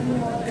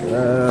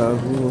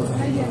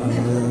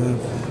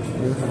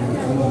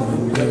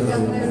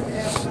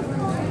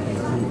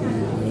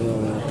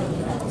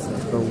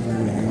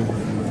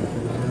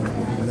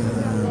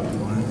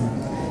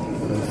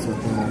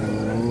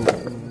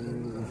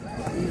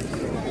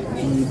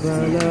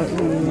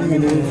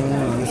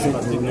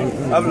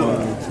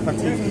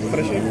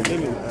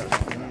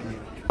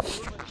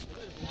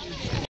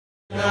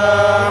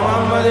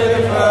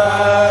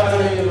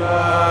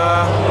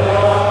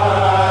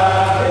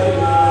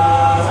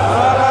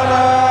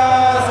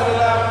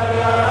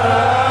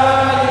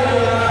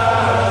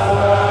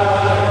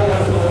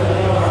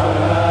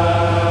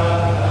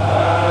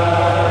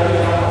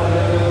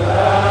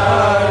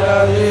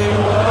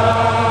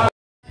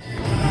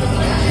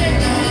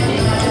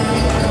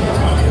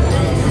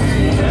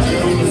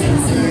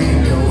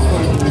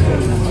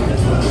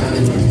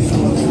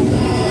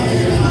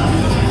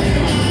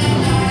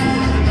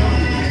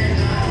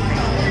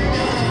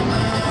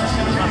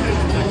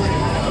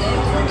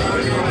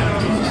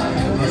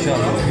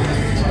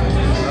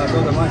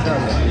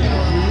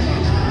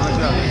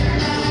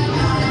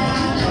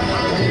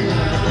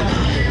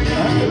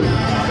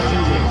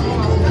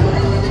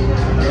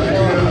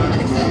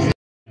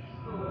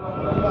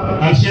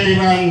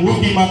 And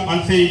woke him up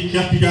and say,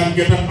 Chef Tijan,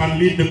 get up and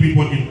lead the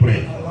people in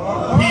prayer.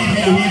 He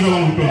is the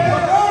one who told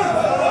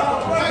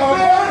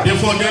me.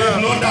 Therefore, there is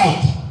no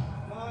doubt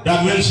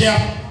that when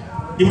Sheikh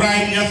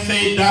Ibrahim Niass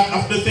said that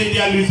after Sayyidi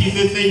Ali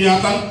Cissé, Sayyidi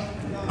Hassan,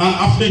 and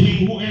after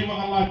him, whoever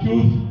Allah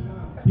choose,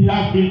 he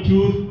has been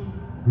chosen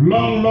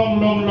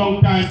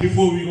long time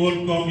before we all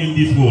come in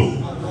this world.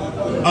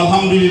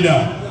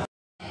 Alhamdulillah.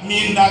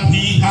 Mean that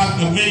he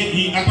attached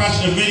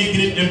a very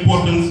great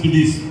importance to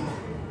this,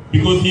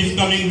 because he is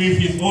coming with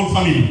his own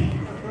family.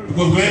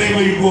 Because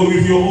wherever you go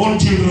with your own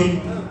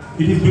children,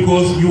 it is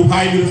because you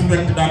highly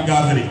respect that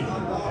gathering.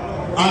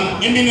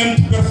 And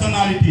eminent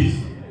personalities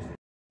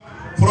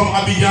from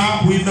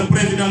Abidjan, who is the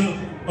president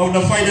of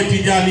the Fayda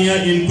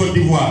Tijaniya in Côte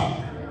d'Ivoire.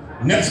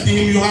 Next to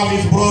him you have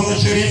his brother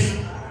Sharif,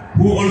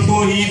 who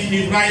also is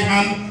his right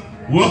hand,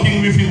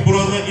 working with his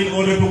brother in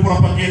order to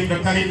propagate the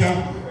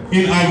tariqah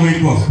in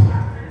Ivory Coast.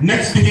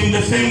 Next to him,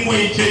 the same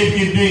way Sharif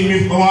is doing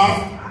with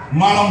Omar,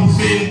 Malam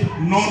Hussein,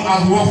 known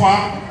as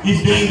Wafa,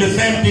 is doing the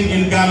same thing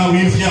in Ghana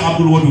with Sheikh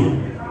Abdul Wadud.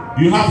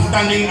 You have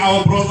standing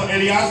our brother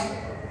Elias,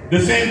 the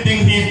same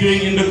thing he is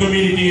doing in the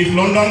community in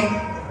London,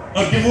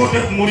 a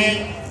devoted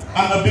murid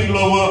and a big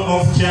lover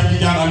of Sheikh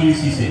Tijan Ali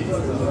Cissé.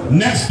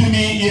 Next to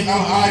me is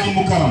Al-Haji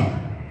Mukarram.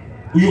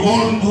 We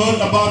all heard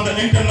about the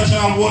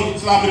International World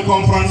Islamic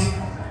Conference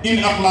in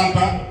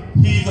Atlanta.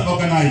 He is the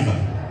organizer.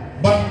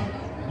 But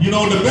you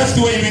know, the best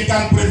way we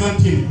can present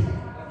him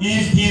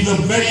is he is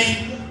a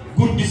very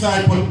good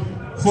disciple,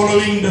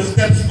 following the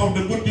steps of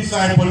the good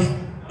disciples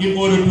in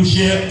order to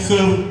serve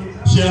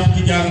Sheikh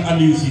Tijan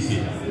Ali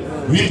Cissé.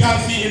 We can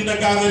see in the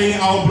gathering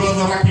our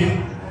brother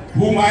Rakim,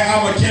 whom I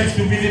have a chance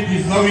to visit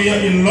his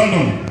Zawiya in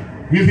London.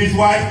 With his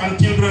wife and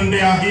children,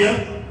 they are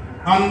here,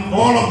 and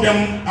all of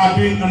them are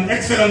doing an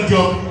excellent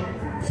job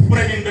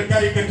spreading the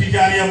Tariqa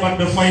Tijaniya but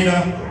the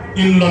Fayda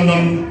in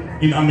London,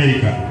 in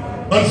America.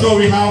 Also,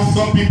 we have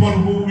some people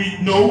who we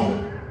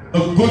know, a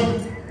good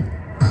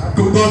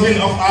cousin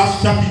of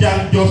us, Sheikh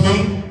Tijan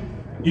Johnson.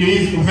 He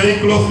is very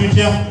close to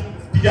Sheikh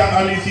Tijan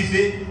Ali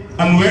Cissé,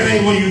 and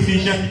wherever you see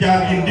Sheikh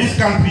Tijan in this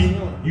country,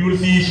 you will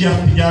see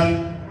Sheikh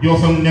Tijan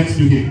Johnson next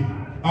to him.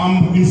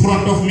 In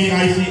front of me,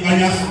 I see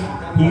Anyas,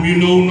 whom you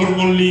know, not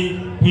only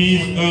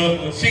he is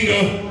a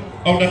singer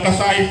of the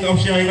Qasa'id of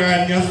Sheikh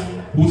Ibrahim Niass,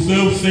 who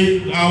serves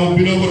our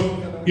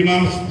beloved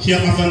Imam Sheikh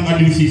Hassan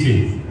Ali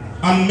Cissé,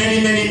 and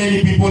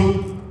many people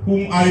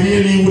whom I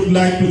really would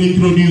like to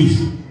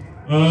introduce,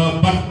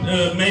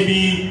 but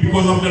maybe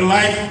because of the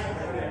life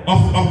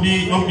of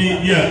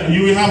the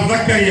you will have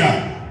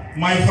Zakaria,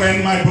 my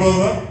friend, my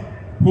brother,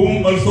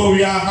 whom also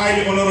we are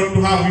highly honored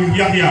to have with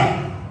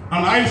Yahya.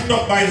 And I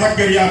stopped by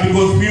Zakaria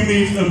because a few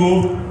minutes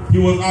ago he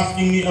was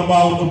asking me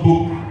about a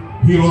book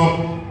he wrote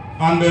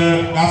and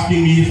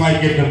asking me if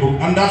I get the book.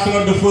 And that's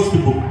not the first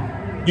book.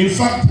 In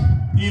fact,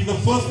 he is the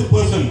first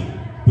person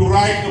to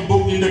write a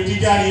book in the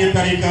Tijaniya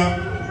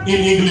Tariqa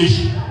in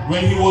English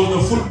when he was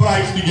a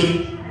Fulbright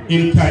student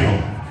in Cairo.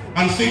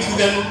 And since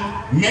then,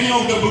 many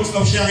of the books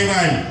of Sheikh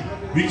Ibrahim,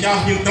 which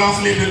has been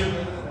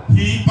translated,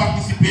 he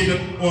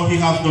participated or he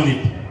has done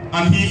it.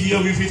 And he is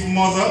here with his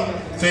mother,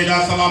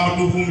 Sayyidah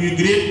Salamatu, whom we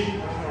greet.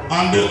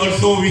 And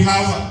also we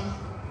have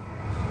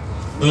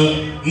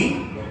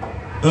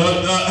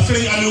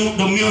Sering Alu,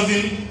 the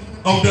muezzin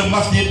of the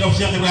Masjid of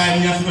Sheikh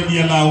Ibrahim Niass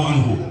radiyallahu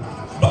anhu.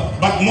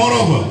 But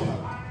moreover,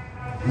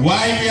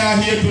 why we are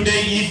here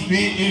today is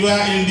we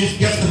are in this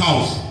guest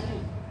house.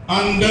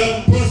 And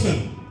the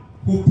person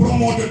who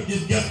promoted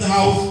this guest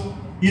house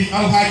is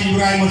Al-Haji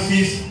Ibrahim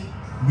Assis,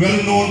 well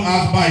known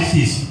as BAYE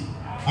NIASS.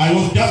 I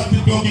was just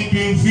talking to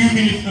him a few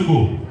minutes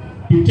ago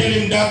to tell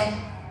him that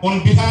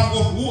on behalf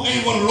of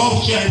whoever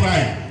loves Sheikh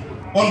Ibrahim,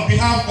 on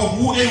behalf of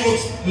whoever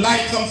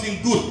likes something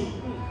good,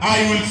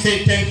 I will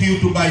say thank you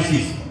to BAYE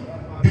NIASS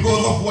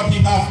because of what he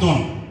has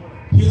done.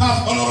 He has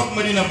honored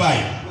Médina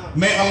Baye.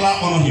 May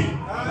Allah honor him.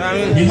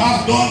 Amen. He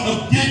has done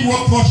a great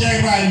work for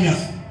Sheikh Ibrahim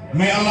Niass.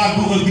 May Allah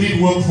do a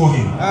great work for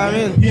him.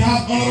 Amen. He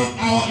has honored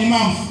our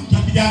Imams,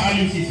 Sheikh Tijan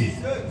Ali Cissé.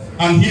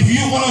 And if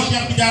you honor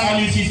Sheikh Tijan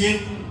Ali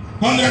Cissé,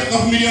 hundreds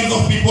of millions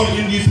of people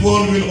in this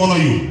world will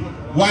honor you.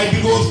 Why?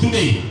 Because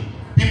today,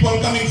 people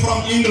coming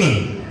from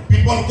England,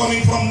 people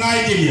coming from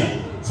Nigeria,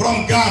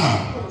 from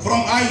Ghana,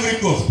 from Ivory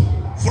Coast,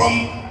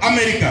 from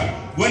America,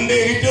 when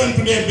they return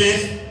to their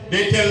base,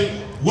 they tell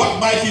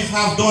what BAYE NIASS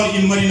has done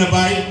in Médina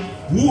Baye.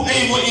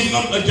 Whoever is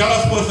not a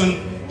jealous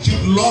person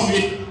should love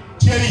it,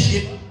 cherish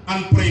it,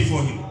 and pray for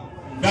him.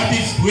 That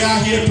is, we are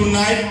here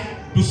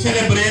tonight to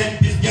celebrate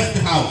this guest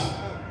house.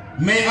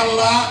 May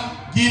Allah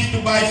give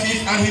to BAYE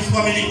NIASS and his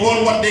family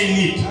all what they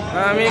need.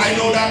 Amen. I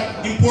know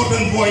that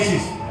important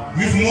voices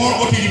with more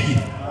authority,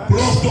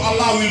 close to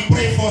Allah, will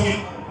pray for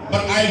him,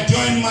 but I'll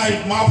join my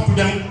mouth to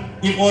them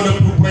in order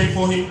to pray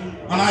for him.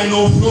 And I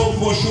know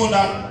for sure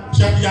that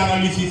Sheikh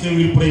Tijan Ali Cissé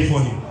will pray for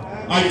him.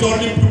 I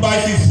told him to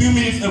BAYE NIASS a few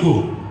minutes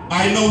ago.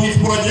 I know his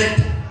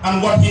project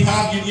and what he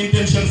has in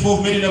intention for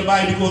Médina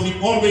Baye because he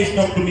always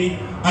talks to me,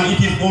 and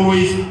it is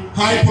always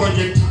high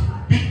project,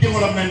 big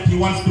development he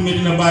wants to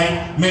Médina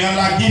Baye. May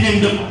Allah give him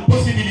the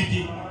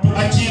possibility to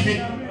achieve it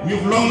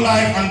with long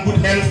life and good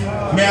health.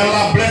 May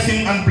Allah bless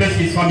him and bless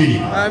his family.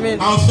 Amen.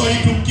 I'm sorry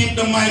to keep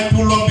the mic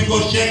too long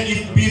because Sheikh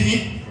is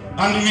busy.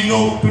 and we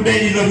know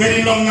today is a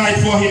very long night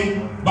for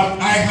him, but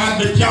I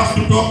had the chance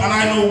to talk, and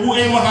I know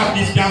whoever had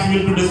this chance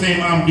will do the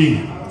same I'm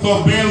doing.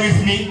 So bear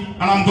with me,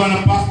 and I'm going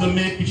to pass the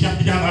mic to Sheikh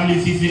Tidiane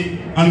Ali Cissé,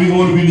 and we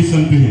all will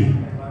listen to him.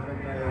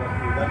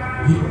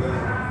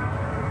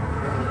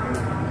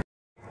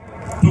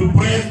 To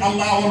praise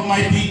Allah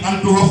Almighty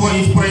and to offer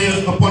his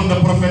prayers upon the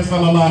Prophet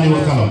sallallahu alaihi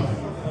wasallam.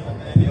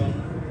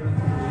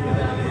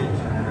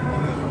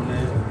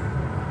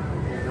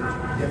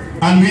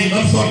 And we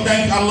also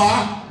thank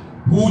Allah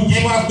who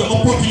gave us the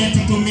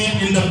opportunity to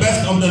meet in the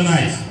best of the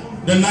nights,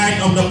 the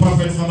night of the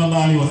Prophet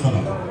sallallahu alaihi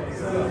wasallam.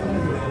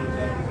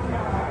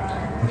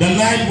 The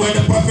night where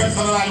the Prophet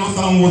sallallahu alaihi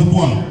wasallam was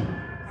born.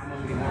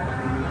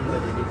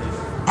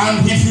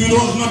 And if we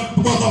was not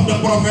because of the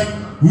Prophet,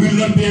 we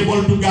will not be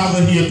able to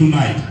gather here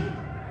tonight.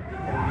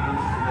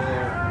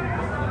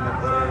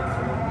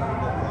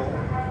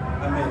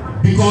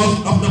 Because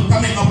of the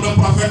coming of the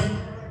Prophet,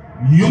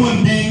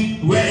 human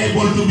beings were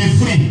able to be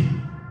free,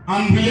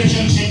 and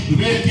relatives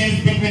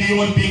between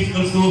human beings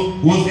also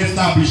was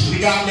established,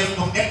 regardless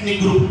of ethnic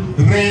group,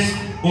 race,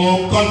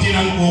 or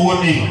continent, or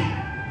whatever.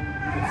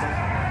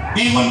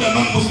 Even the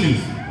non-Muslims,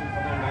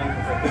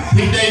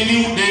 if they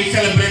knew, they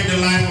celebrate the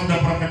life of the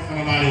Prophet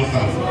sallallahu alaihi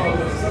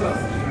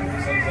wasallam.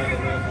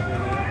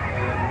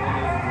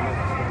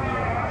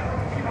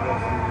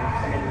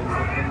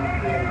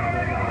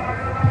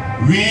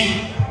 We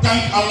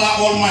thank Allah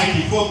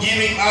Almighty for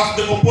giving us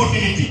the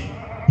opportunity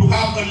to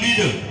have a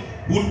leader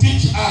who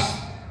teach us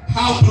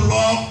how to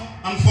love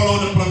and follow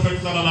the Prophet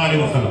sallallahu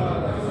alaihi wasallam.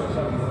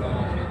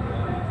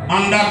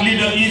 And that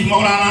leader is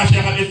Maulana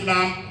Shaykh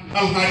al-Islam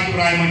Al-Hajj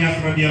Ibrahim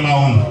Niass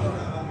radiyallahu anhu.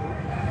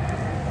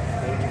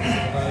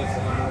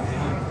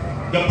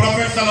 The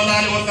Prophet sallallahu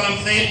alaihi wasallam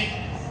said,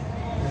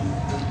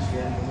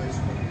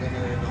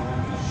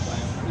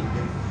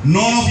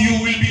 none of you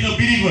will be a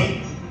believer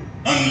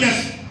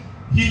unless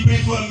he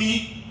prefer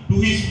me to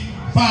his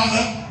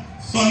father,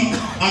 son,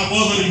 and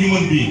other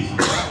human beings.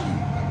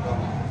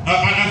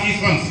 And his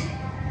sons.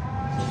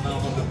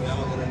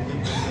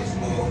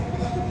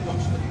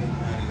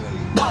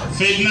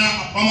 Sayyidina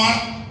Omar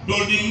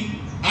told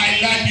him, I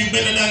like you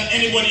better than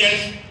anybody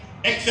else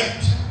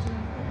except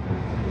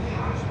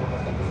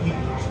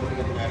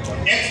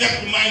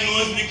my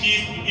nose, which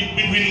is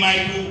between my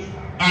two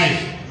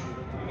eyes.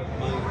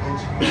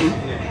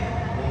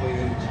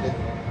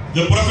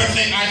 The Prophet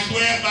said, I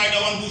swear by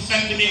the one who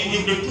sent me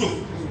with the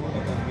truth,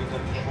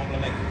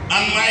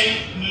 and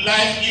my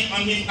life is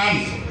on his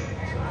hands.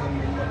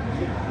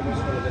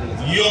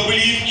 Your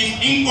belief is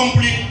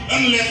incomplete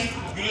unless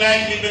you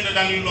like me better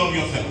than you love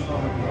yourself.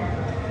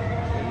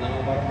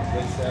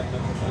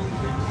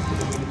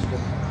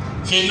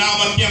 Sayyidina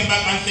Umar came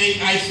back and said,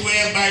 I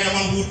swear by the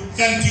one who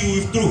sent you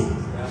with truth,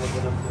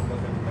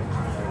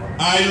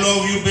 I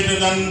love you better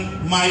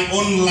than my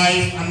own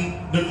life and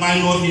that my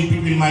nose in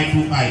between my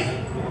two eyes.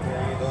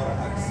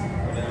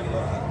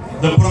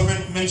 The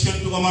Prophet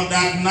mentioned to Umar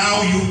that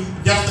now you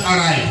just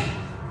arrived,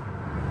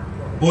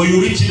 or you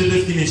reach the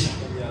destination,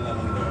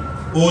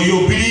 or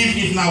your belief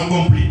is now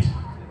complete.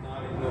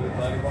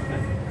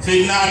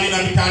 Sayyidina Ali ibn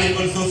Abi Talib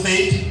also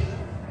said,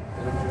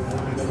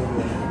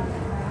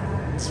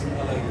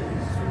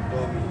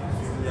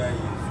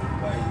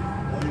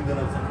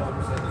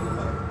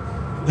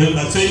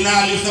 Sayyidina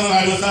Ali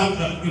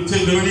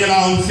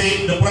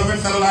said, the Prophet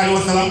sallallahu alaihi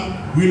wasallam,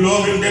 we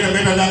love him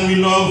better than we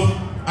love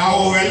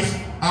our wealth,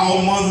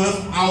 our mothers,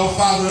 our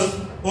fathers,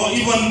 or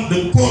even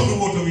the cold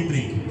water we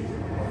drink.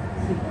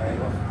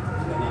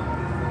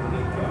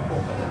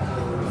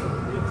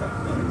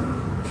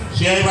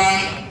 Sheikh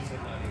Ibrahim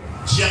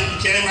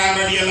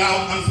radiallahu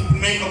anhu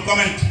make a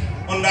comment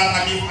on that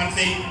hadith and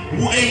say,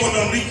 whoever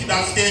don't reach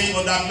that stage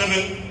or that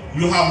level,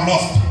 you have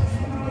lost.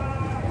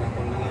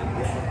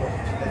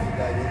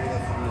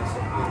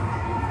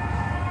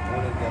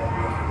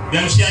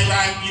 Then Sheikh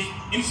Ibrahim is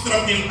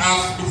instructing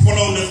us to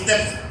follow the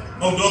steps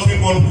of those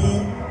people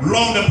who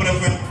love the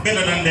Prophet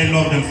better than they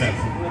love themselves.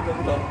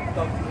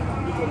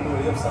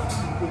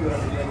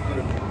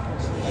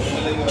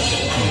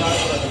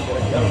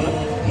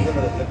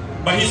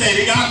 But he said,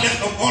 regardless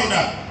of all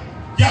that,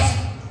 just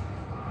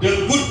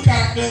the good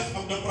characters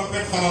of the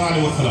Prophet sallallahu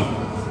alaihi wasallam,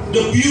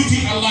 the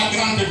beauty Allah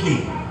granted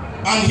him,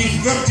 and his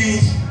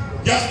virtues,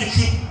 just it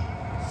should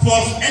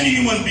force any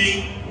human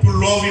being to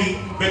love him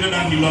better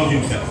than he loves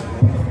himself.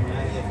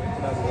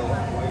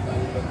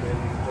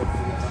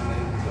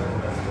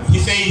 He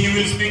said he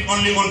will speak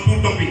only on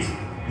two topics.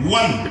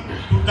 One,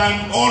 to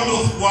thank all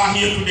those who are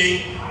here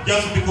today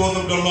just because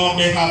of the love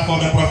they have for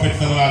the Prophet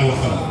sallallahu alaihi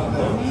wasallam.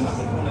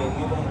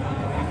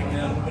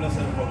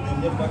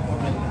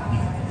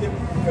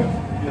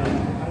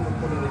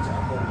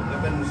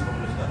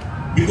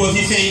 Because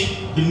he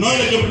said the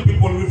knowledgeable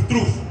people with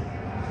truth,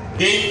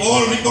 they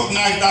all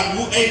recognize that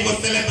whoever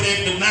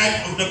celebrates the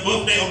night of the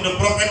birthday of the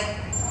Prophet,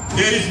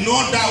 there is no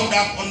doubt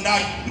that on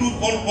that truth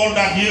all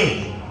that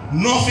year,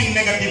 nothing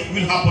negative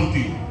will happen to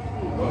you.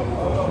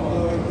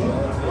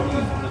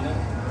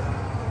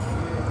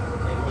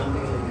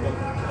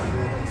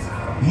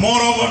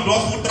 Moreover,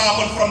 those who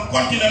travel from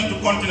continent to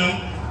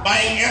continent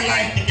buying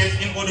airline tickets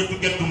in order to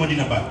get to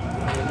Médina Baye.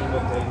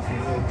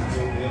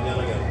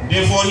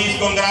 Therefore, he is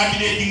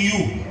congratulating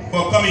you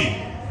for coming,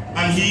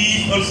 and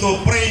he is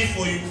also praying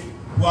for you.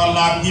 To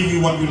Allah give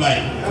you what you like.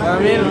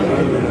 Amen.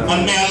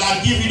 And may Allah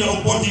give you the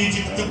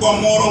opportunity to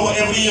come moreover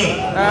every year.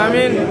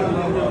 Amen.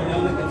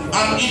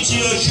 And each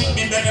year should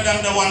be better than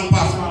the one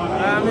past.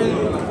 Amen.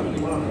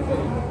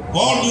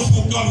 All those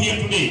who come here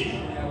today,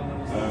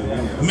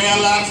 may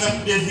Allah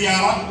accept the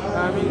Ziarra.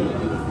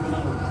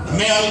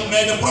 Amen.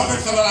 May the Prophet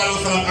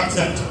ﷺ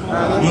accept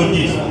your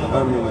deeds.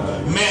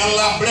 May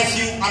Allah bless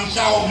you and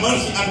shower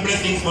mercy and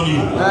blessings on you.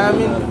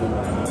 Amen.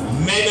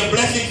 May the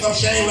blessings of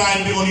Shaykh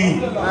Ibrahim be on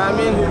you.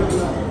 Amen.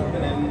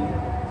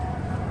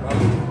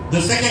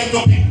 The second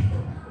topic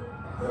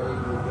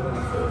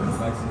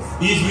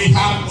is we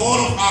have all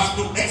of us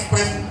to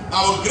express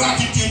our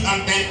gratitude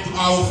and thanks to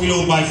our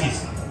fellow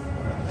Bayes.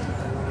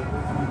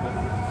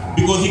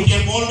 Because he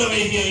came all the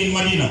way here in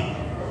Médina.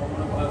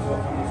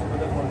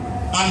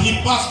 And he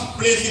passed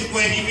places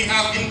where if he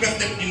has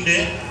invested in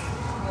there,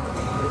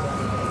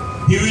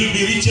 he will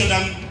be richer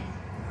than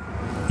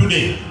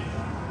today.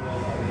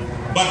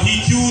 But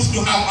he chose to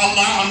have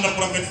Allah and the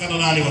Prophet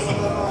sallallahu alaihi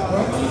wasallam.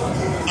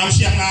 And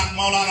Sheikh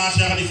Maulana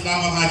Sheikh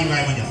al-Islam al-Hajj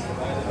Ibrahim Niass.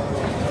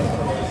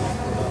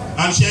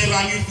 And Sheikh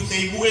Ibrahim used to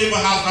say,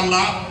 whoever has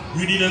Allah,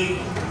 you didn't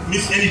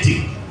miss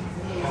anything.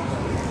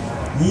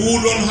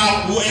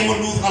 Whoever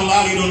lose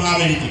Allah, you don't have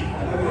anything.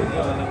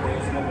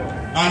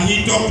 And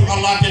he talked to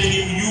Allah telling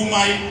him, you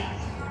my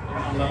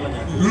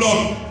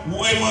Lord,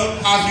 whoever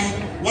has you,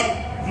 what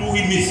do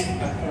he miss?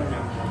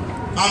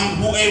 And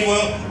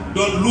whoever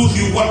don't lose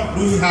you, what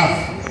do you have?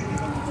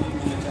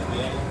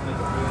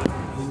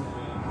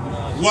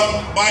 What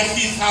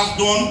Bayes has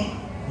done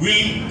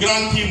will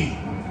grant him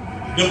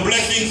the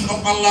blessings of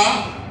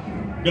Allah,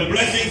 the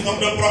blessings of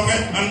the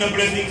Prophet, and the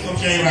blessings of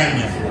Shaykh Ibrahim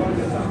Niass.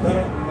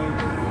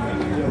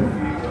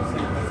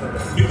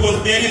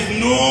 Because there is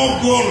no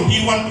goal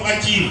he wants to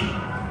achieve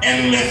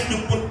unless to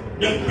put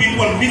the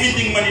people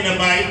visiting Médina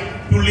Baye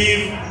to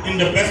live in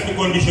the best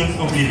conditions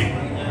of living.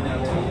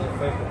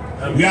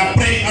 We are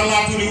praying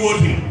Allah to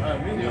reward him.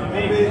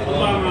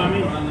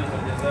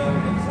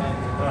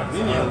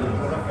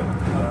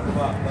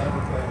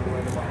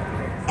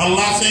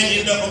 Allah said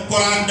in the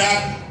Quran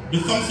that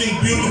there's something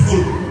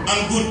beautiful and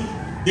good.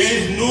 There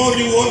is no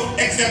reward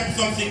except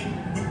something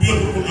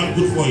beautiful and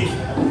good for it.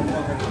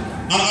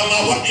 And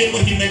Allah, whatever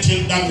he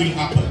mentioned, that will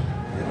happen.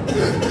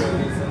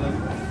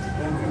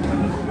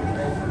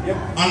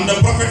 And the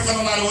Prophet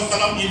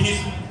ﷺ in his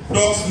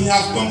talks, he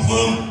has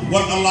confirmed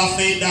what Allah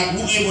said, that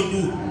whoever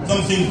do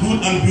something good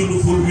and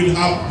beautiful will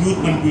have good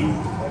and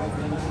beautiful.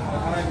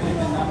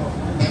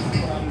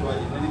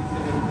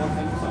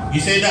 He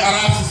said the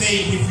Arabs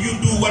say, if you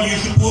do what you're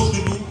supposed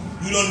to do,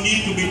 you don't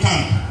need to be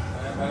thanked.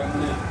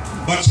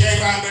 But Shaykh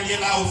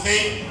Ibrahim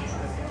said,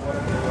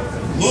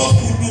 those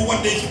who do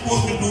what they're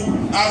supposed to do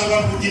are the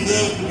ones who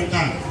deserve to be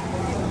thanked.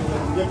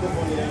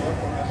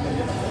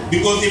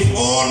 Because if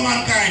all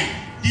mankind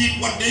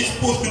did what they're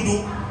supposed to do,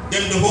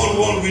 then the whole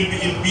world will be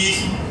in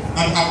peace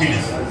and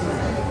happiness.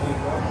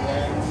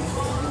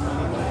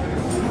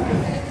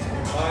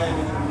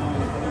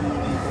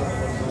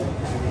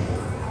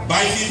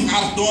 Bayes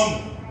has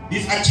done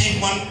this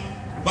achievement,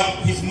 but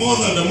his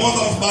mother, the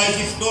mother of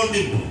Bayes, told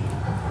him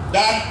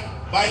that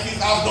Bayes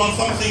has done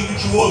something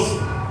which was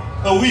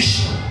a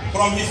wish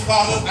from his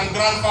fathers and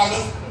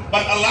grandfathers,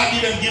 but Allah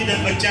didn't give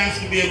them a chance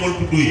to be able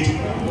to do it.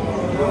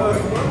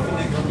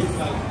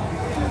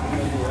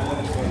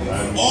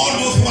 All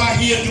those who are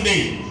here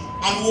today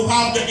and who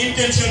have the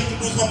intention to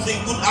do something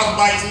good as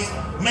Bayes,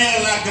 may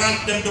Allah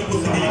grant them the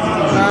possibility.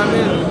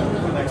 Amen.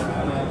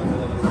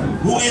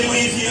 Whoever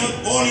is here,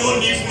 all your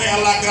needs, may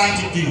Allah grant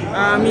it to you.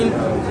 Amen.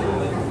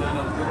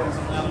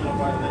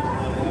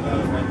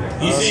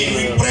 He said,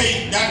 we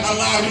pray that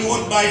Allah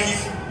reward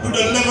Bayes to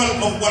the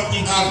level of what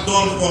he has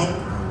done for him.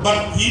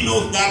 But he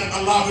knows that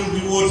Allah will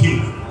reward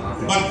him.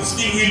 But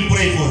still we'll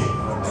pray for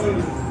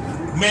him.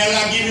 May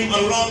Allah give him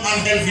a long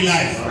and healthy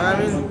life.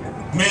 Amen.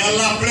 May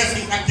Allah bless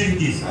his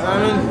activities.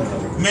 Amen.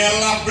 May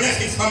Allah bless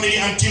his family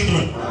and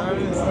children.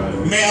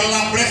 Amen. May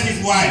Allah bless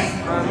his wife.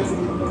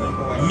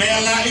 Amen. May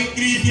Allah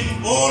increase him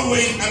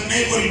always and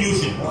never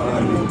reduce him.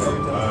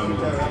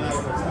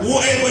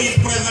 Whoever is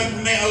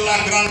present, may Allah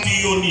grant you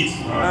your needs.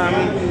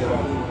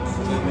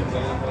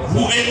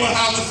 Whoever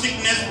has a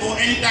sickness or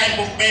any type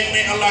of pain,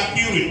 may Allah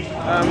cure it.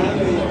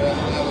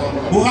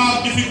 Who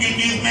have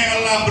difficulties, may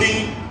Allah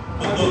bring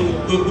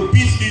the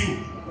peace to you.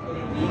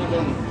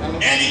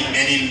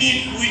 Any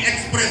need we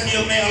express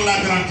here, may Allah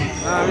grant it.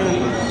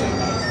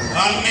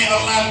 And may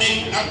Allah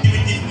make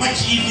activities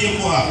much easier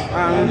for us.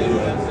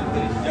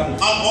 And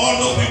all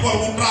those people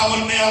who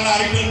travel, may Allah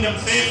return them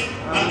safe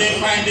and they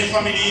find their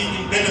families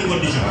in better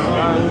condition.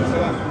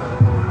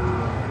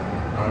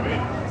 Amen.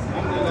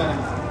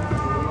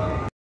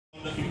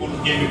 The people who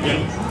came with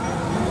them,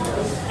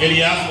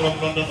 Elias from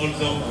London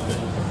also,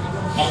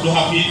 Abdul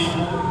Hafiz,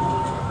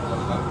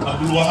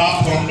 Abdul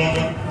Wahab from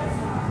London,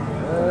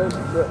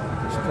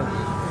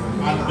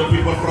 and the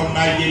people from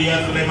Nigeria,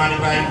 Suleiman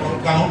Ibrahim from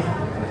Kano,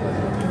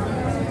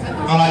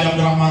 Alaji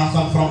Abdurrahman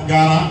Hassan from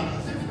Ghana.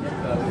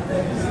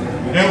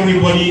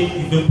 Everybody,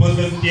 if the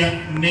person's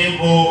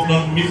name or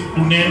don't miss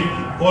to name,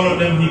 all of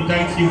them, he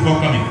thanks you for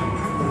coming.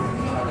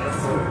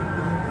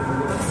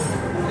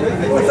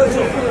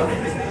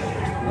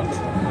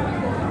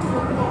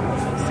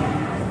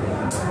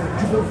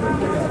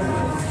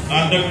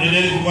 And there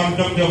is one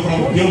doctor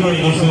from Germany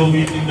also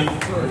in the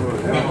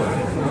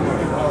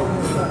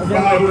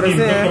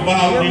Dr.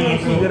 Bahaudin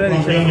also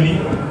from Germany,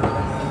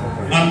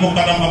 and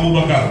Mukadam Abu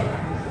Bakar.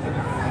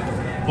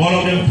 All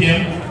of them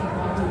came.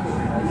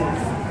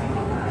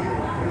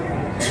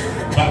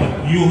 But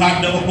you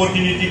had the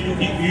opportunity to,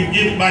 you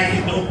gave back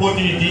the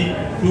opportunity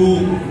to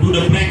do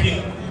the breaking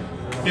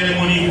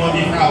ceremony for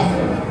this house.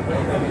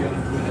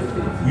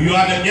 You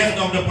are the guest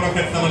of the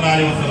Prophet Sallallahu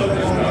Alaihi Wasallam.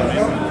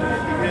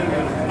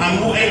 And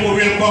whoever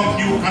welcomes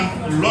you and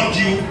lodge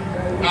you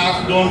has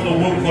done the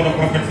work for the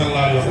Prophet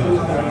Sallallahu Alaihi Wasallam.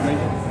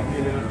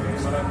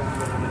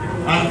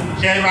 And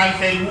Shairan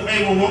said,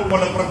 whoever work for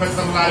the Prophet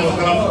Sallallahu Alaihi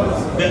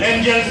Wasallam, the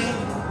angels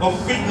of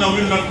fitna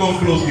will not come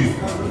close to you.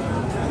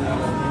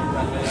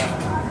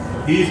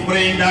 He is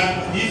praying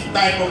that this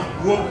type of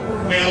work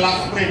may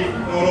Allah spread it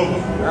all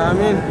over.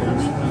 Amen.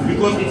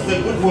 Because it's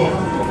a good work.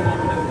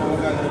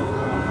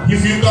 If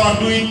you cannot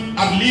do it,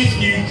 at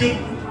least you should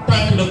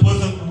thank the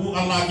person who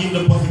Allah give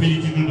the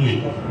possibility to do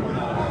it.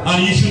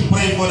 And you should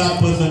pray for that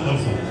person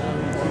also.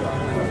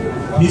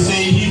 He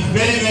said he's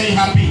very, very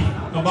happy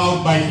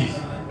about BAYE.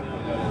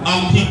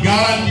 And he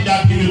guaranteed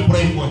that he will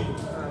pray for it.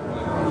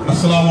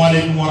 Assalamu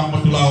alaikum wa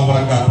rahmatullahi wa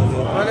barakatuh.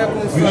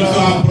 We also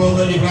have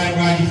brother Ibrahim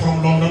Gaji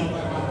from London.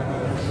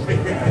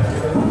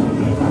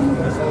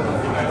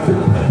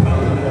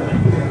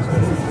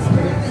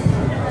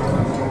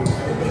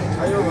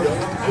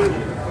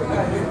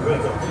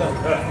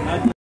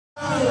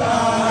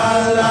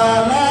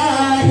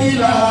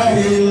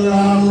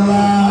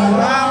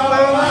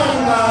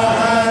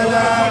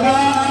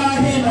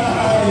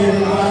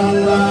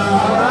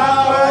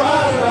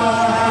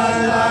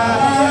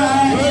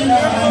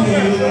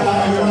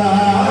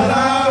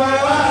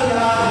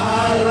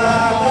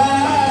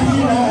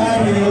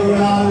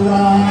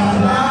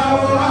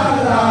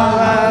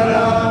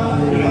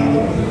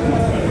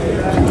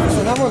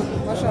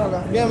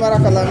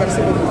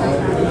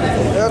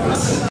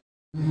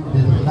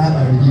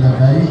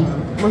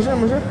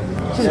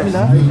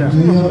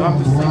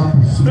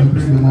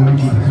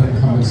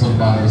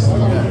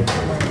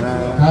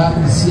 Car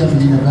ici à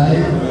Médina BAYE,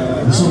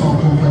 nous sommes en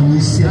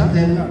compagnie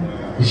certaine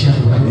de Cheikh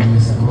Ibrahim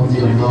Niass,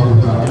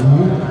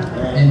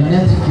 un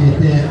être qui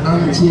était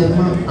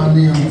entièrement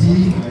anéanti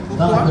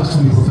dans la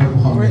personne du prophète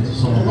Mohammed.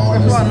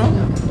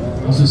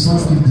 En ce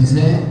sens qu'il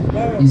disait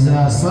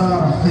Iza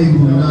sara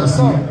khayrun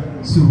nasi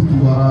surtu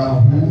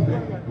wara'ahu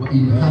wa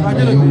in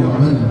hadda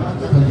yawman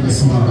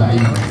fal-ismu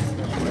ba'id.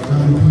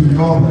 Quand le plus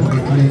noble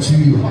des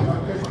créatures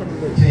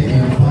fait un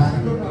pas,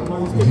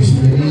 je suis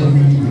derrière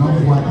lui,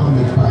 l'envoie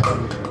le pas.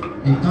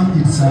 Et quand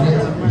il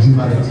s'arrête, je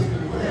m'arrête.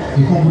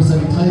 Et comme vous le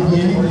savez très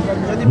bien,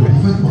 le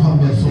prophète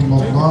Mohammed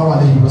sallallahu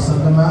alayhi wa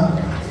sallam,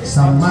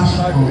 sa marche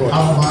en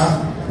Allah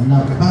n'a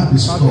pas de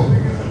stop.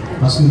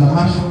 Parce que la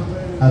marche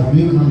a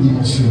deux grandes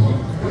dimensions.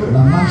 La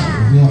marche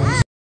vers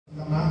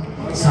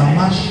sa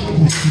marche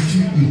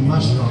constitue une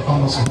marche vers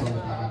Allah subhanahu wa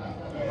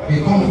ta'ala. Et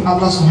comme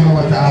Allah subhanahu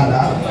wa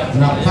ta'ala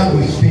n'a pas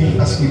de fin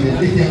parce qu'il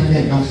est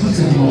l'éternel dans toutes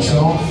ses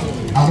dimensions,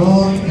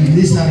 alors il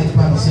ne s'arrête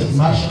pas dans cette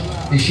marche.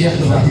 Et Cheikh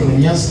Ibrahim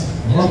Niass,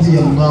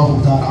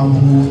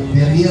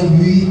 derrière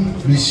lui,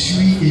 le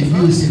suit et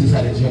lui aussi ne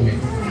s'arrête jamais.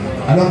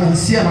 Alors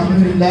ainsi,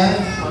 alhamdulillah,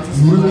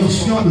 nous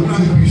remercions le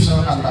plus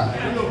puissant Allah.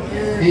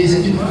 Et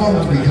c'est une forme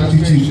de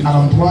gratitude à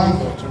l'endroit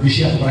du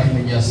Cheikh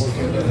Ibrahim Niass.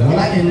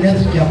 Voilà un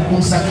être qui a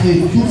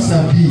consacré toute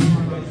sa vie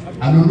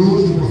à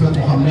l'éloge du prophète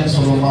Mohammed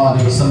sallallahu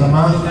alayhi wa sallam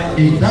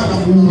et dans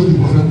l'amour du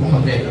prophète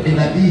Mohammed. Et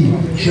l'a dit,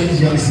 Cheikh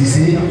Ziarra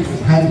Cissé,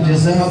 Hal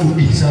jaza'u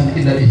ihsan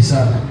illa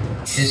ihsan.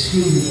 Est-ce que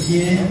le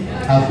bien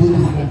a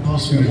d'autres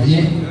récompenses que le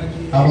bien?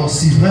 Alors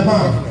si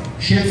vraiment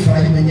Cheikh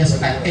Ibrahim Niass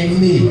a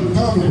aimé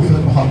tant le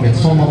prophète Mohammed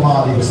sallallahu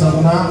alayhi wa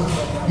sallam,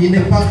 il n'est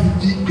pas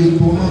du tout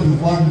étonnant de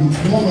voir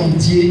le monde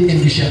entier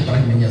aimer Cheikh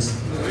Ibrahim Niass.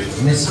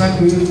 N'est-ce pas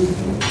que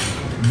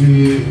le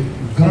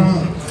grand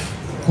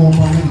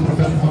compagnon du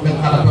prophète Mohammed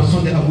à la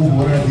personne d'Abu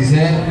Huraira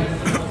disait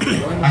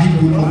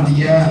Ahibul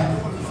awliya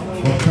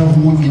wa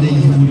tahu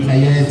ilayhim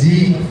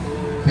al-ayadi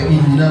fa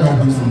inna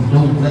lahum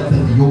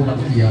dawlatan yawm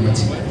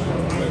al-qiyamati.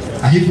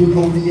 أحب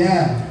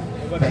الأولياء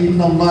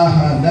فإن الله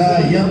لا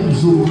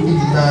ينظر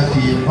إلا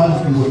في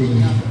قلب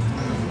وليه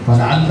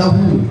فلعله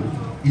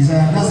إذا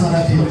نظر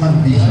في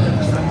قلبه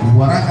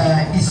ورأى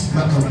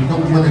اسمك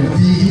مدونا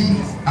فيه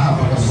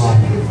أحبك الله.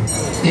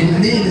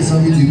 Aimer les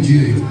amis de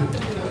Dieu,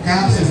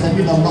 car ces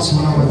amis d'Allah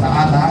subhanahu wa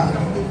ta'ala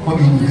ont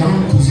une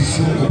grande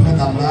position auprès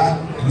d'Allah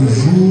le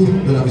jour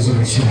de la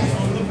résurrection.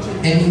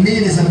 Aimer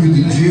les amis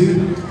de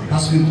Dieu,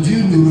 parce que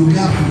Dieu ne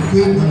regarde que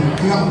dans le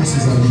cœur de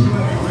ses amis.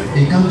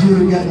 Et quand Dieu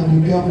regarde dans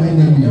le cœur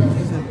d'un ami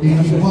et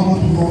qu'il voit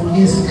votre nom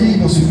inscrit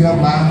dans ce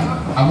cœur-là,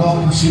 alors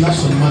pour cela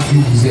seulement Dieu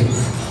vous aime.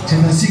 C'est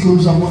ainsi que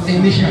nous avons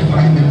aimé Cheikh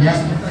Ibrahim Niass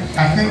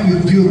afin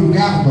que Dieu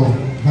regarde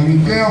dans le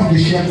cœur de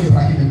Cheikh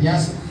Ibrahim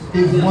Niass et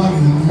voit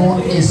le nom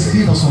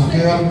inscrit dans son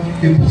cœur,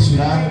 et pour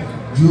cela,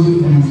 Dieu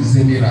nous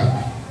aimera.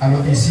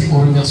 Alors ici, on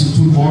remercie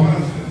tout le monde.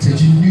 C'est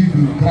une nuit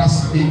de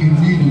grâce et une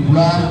nuit de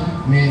gloire,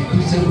 mais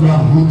toute cette gloire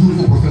retourne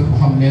au prophète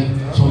Mohammed,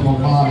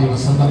 sallallahu alayhi wa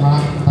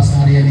sallam, parce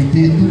qu'en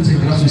réalité, toutes ces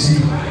grâces aussi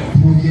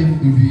proviennent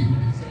de lui.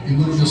 Et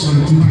nous remercions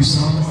le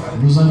Tout-Puissant,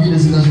 nos amis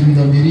des États-Unis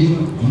d'Amérique,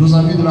 nos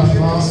amis de la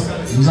France,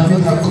 nos amis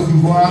de la Côte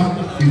d'Ivoire,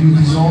 et nous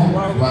disons,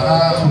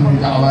 voilà,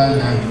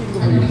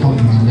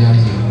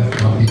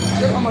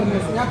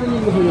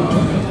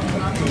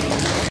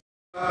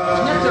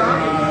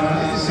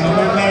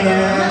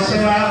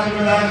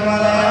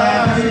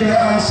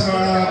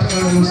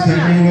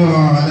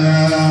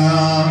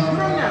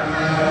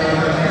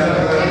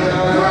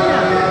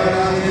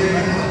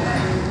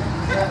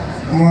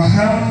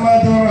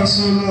 محمد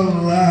رسول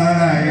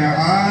الله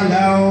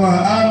أعلى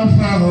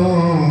وأرفع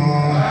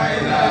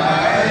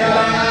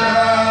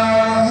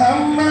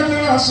محمد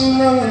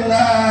رسول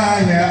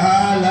الله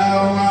أعلى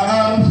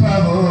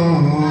وأرفع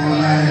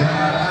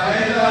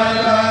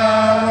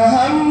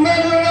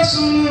محمد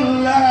رسول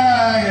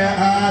الله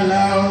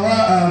أعلى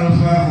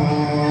وأرفع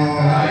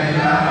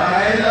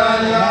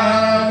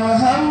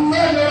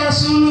محمد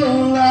رسول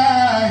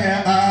الله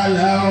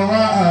أعلى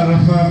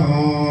وأرفع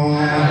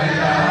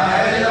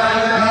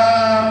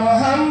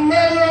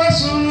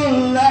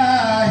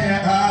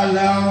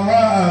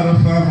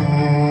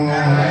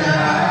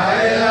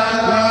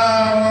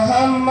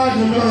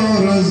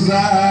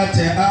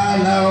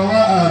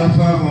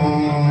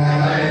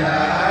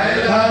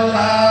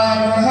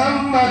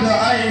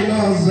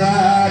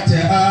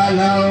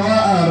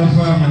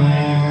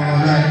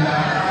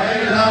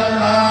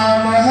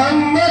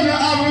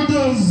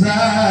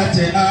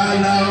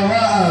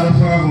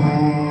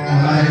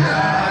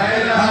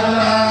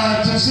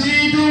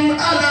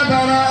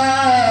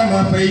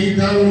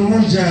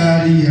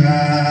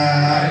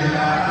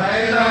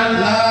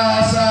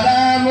لا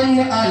سلام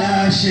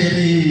على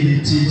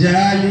شيخ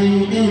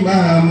تجاني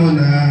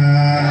إمامنا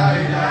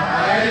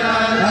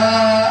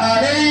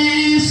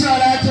عليه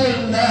صلاة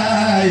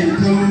الله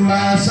ثم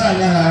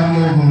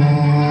سلامه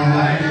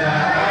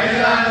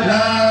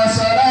لا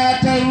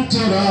صلاة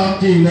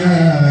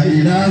تراقنا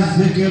إلى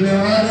الذكر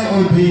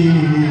والعبيد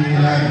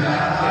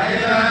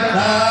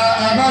لا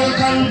أبى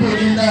القلب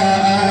إلا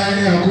أن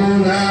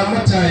يكون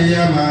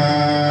متيما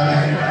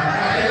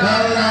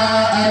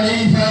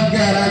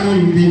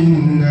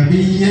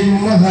بالنبي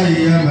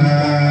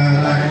مهيما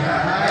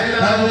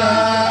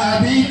الله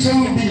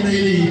أبيتم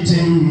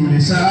بليلتم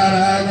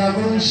رسالة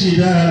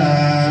منشدا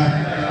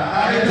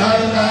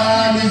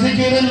الله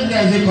لذكر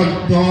الذي قد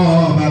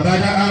طاب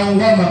بدءا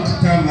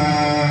ومقتما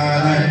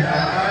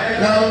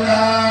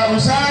الله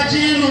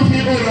أساجل في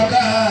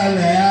برقى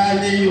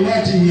ليالي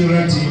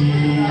وجهرتي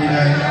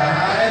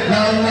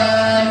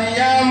الله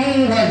نيام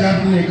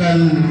ودفنك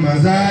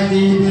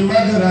المزاني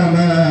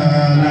بمغرما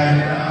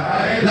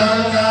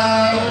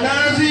لولا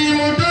ألازم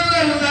دل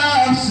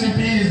النفس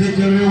في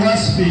ذكر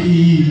وصفه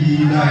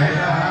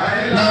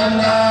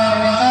لولا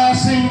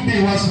وآسم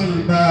بوصف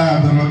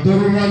الباب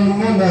درا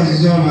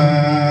منظما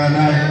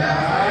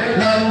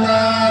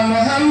لولا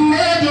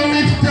محمد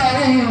مفتاح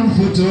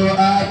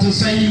الفتوحات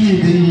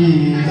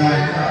سيدي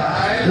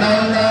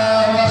لولا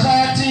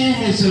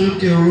وخاتم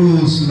سلك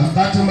الروس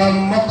لختما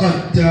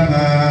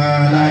مقدما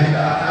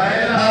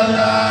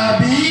الله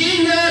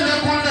بينا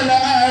لكل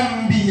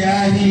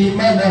الأنبياء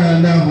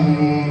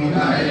منالهم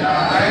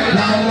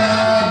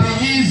لولا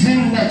به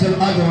زنة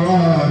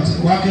الأدرات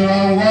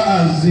وكرا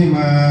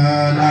وأزما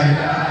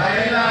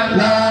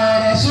لا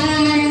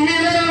رسول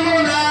من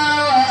المنى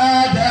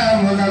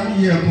وآدم لم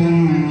يكن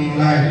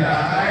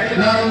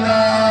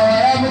لولا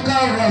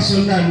ويبقى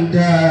رسولا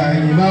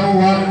دائما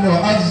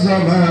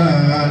ومعظما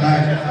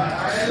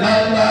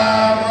لولا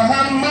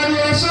محمد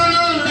رسول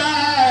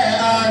الله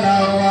أعلى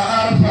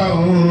وأرفع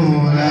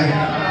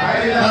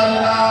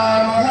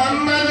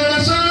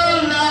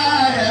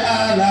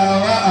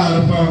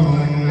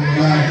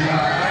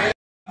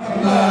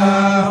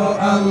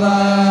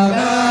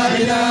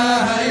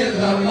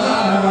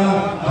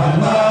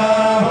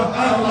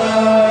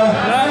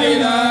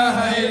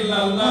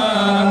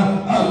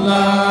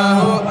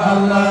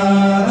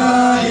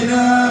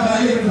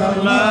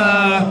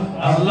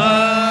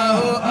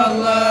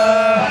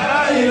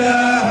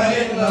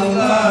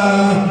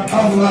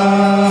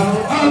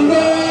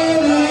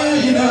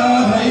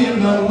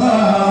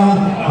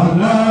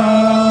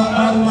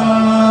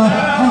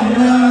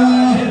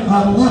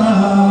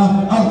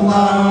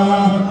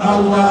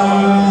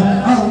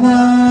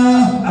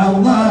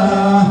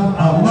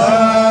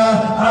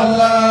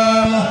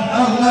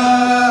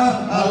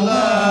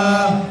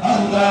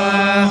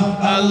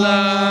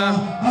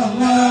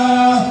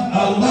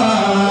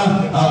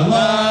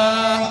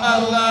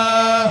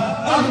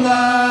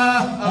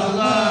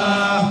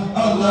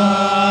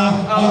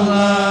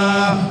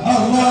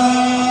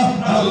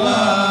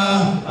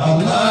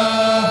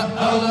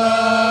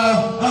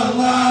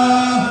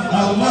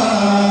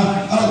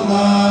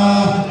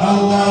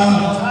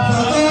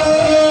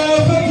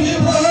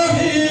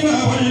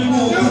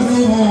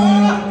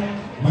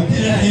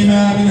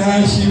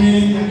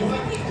هاشم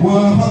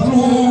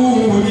وفضله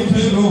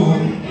ومثله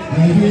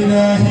نهج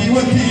الله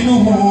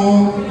ودينه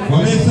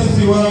وليس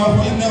سواه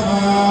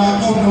إنما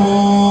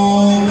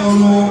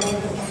قوله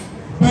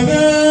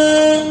بدا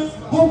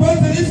قبة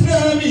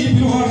الإسلام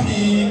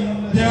بالوحي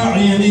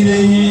داعيا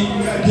إليه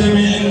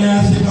جميع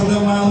الناس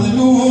قد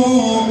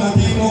ماضلوه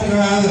قديمك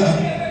هذا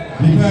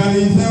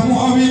بفارس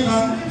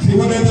معبقا في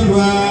ولد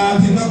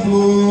الواد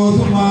نقل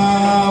ثم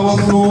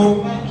وصل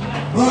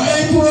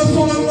رأيت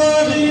رسول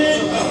الله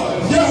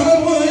جعل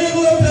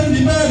موعظة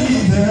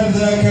بباريس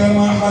ذاك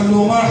ما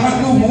حله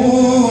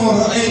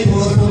رأيت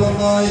رسول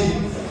الله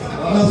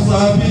نص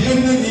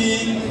بأنني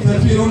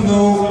سفير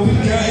له في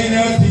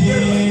الكائنات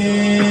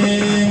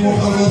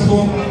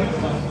مخلص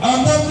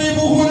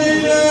أتطلبه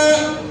ليلا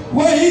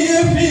وهي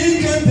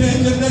فيك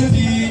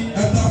تجلتي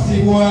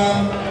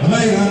أتحسبها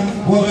غيرا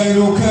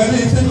وغيرك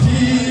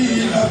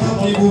ليستي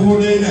أتطلبه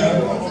ليلا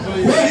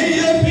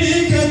وهي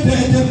فيك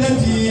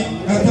تجلتي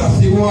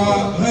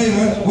أتحسبها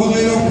غيرا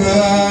وغيرك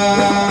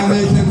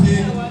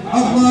ليستي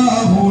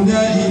الله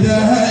لا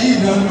إله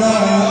إلا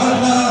الله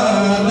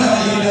الله لا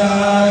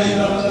إله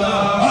إلا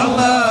الله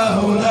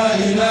الله لا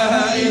إله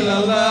إلا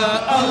الله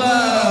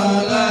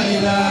الله لا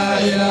إله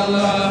إلا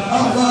الله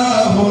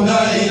الله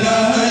لا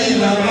إله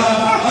إلا الله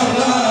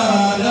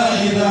الله لا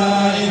إله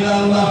إلا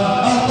الله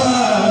الله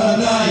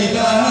لا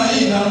إله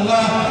إلا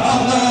الله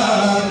الله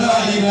لا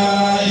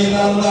إله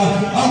إلا الله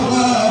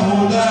الله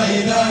لا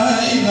إله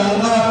إلا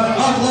الله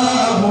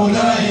الله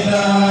لا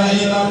إله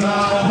إلا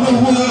الله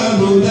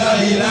أول لا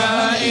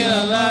إله إلا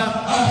الله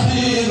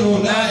أخير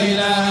لا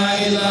إله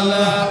إلا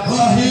الله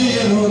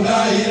ظهير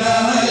لا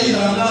إله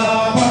إلا الله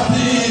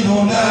بطين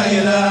لا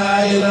إله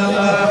إلا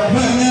الله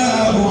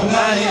بناء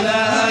لا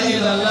إله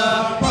إلا الله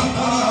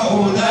بقاء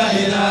لا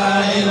إله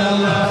إلا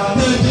الله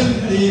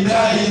تجلي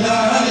لا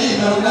إله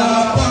إلا الله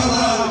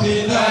ترقي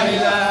لا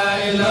إله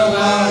إلا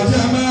الله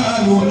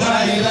جمال لا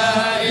إله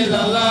إلا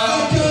الله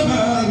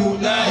كمال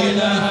لا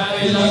إله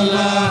إلا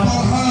الله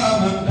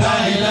فرحاما لا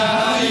إله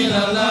إلا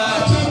الله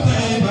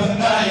تطيبا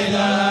لا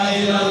إله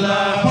إلا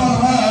الله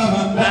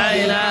فرحاما لا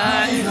إله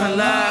إلا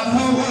الله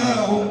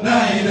هواء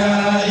لا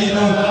إله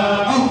إلا الله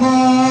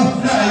الله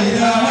لا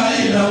إله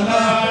إلا الله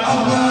الله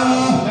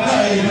لا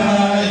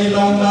إله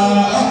إلا الله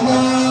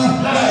الله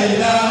لا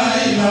إله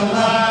إلا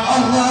الله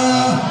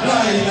الله لا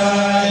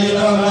إله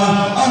إلا الله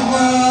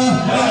الله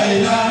لا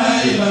إله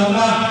إلا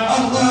الله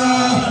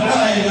الله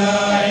لا إله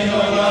إلا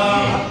الله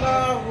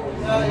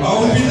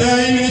أعوذ بالله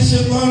من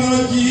الشيطان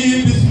الرجيم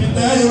بسم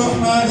الله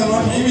الرحمن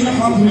الرحيم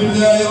الحمد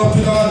لله رب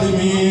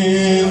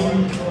العالمين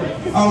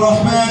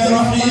الرحمن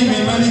الرحيم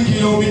مالك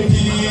يوم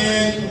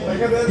الدين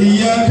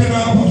إياك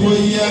نعبد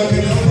وإياك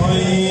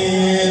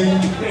نستعين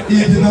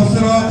اهدنا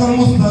الصراط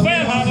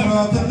المستقيم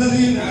صراط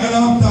الذين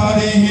أنعمت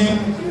عليهم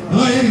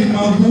غير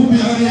المغضوب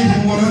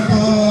عليهم ولا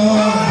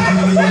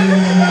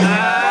الضالين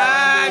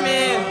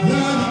ذلك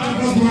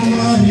فضل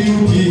الله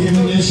يؤتيه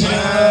من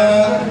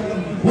يشاء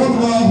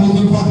والله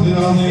ذو الفضل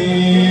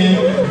العظيم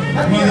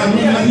مثل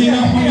الذين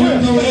حملوا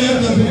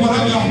التوراة ثم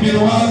لم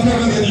يحملوها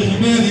كمثل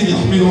حمار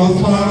يحمل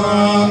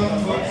أسفارا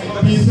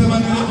بئس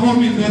مثل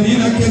القوم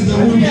الذين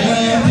كذبوا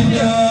بآيات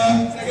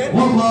الله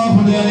والله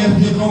لا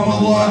يهدي القوم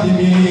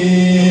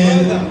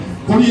الظالمين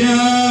قل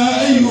يا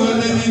أيها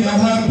الذين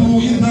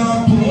هادوا إن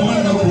زعمتم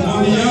أنكم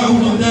أولياء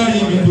لله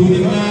من دون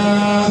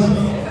الناس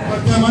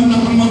فتمنوا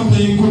الموت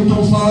إن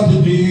كنتم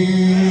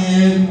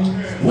صادقين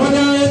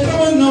ولا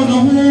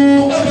يتمنونه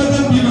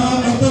أبدا بما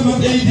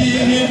قدمت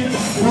أيديهم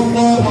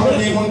والله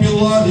عليم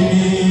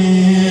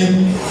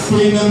بالظالمين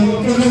فإن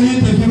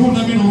الذي تفرون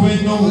منه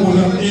فإنه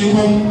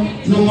ملاقيكم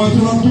ثم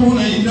تردون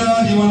إلى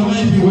عالم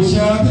الغيب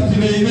والشهادة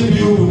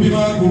لينبئكم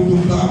بما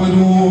كنتم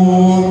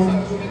تعملون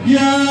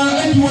يا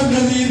أيها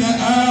الذين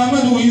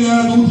آمنوا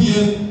إذا نودي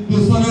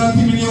بالصلاة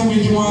من يوم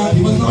الجمعة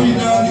فاسعوا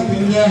إلى ذكر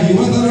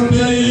الله وذروا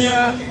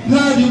البيع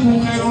ذلكم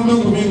خير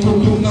لكم إن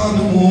كنتم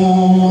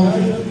تعلمون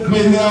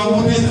وإذا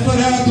قضيت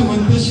الصلاة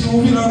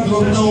فانتشروا في الأرض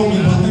وابتغوا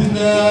من فضل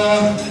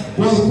الله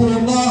واذكروا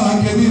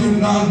الله كثيرا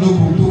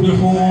لعلكم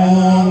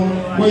تفلحون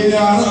وإذا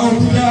رأوا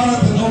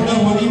تجارة أو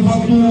لهوا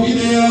انفضوا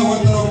إليها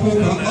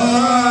وتركوك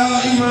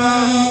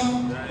قائما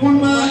قل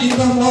ما عند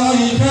الله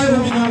خير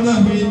من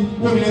اللهو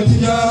ومن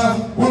التجارة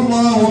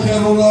والله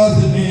خير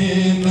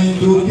الرازقين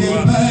نيدوك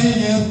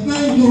البايت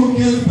نيدوك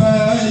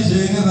البايت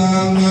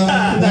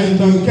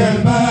نيدوك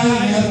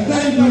البايت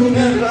نيدوك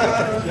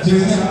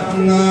البايت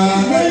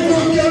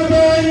نيدوك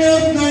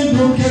البايت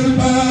نيدوك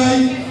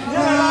البايت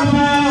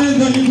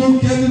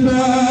نيدوك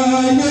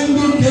البايت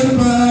نيدوك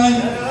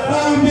البايت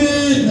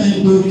آمين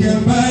نيدوك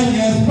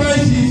البايت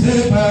بايسي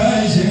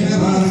سباي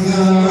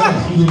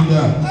الحمد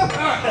لله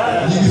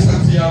نيجي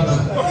سنتي الله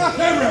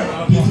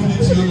بيتوني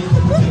تيجي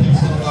كبتني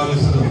صلى الله عليه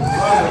وسلم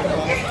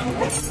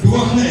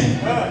دوخني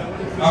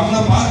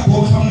أمنا بعد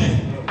بوخمني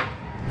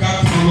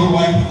كاتب لور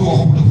وايد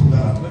كوه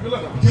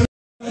بتفضل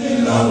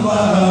إلا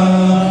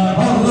الله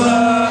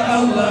الله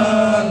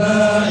الله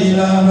لا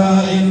إله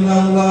إلا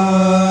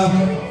الله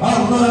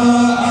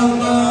الله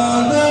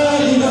الله لا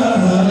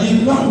إله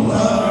إلا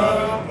الله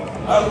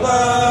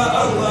الله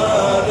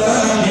الله لا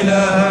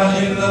إله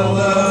إلا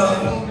الله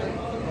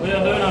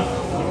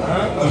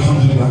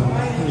الحمد لله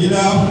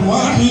إله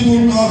واحد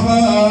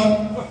قهار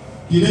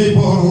إليه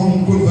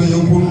بورهم كن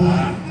فيكون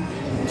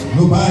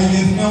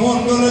نبايز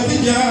نوندر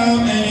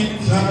تجامع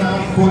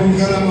سلام كن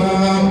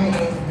كرمان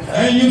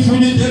أي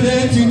سوني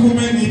جدتكم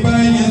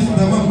نبايز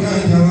دمم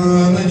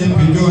كاجران نجم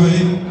جوي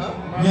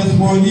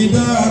يسموني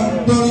دار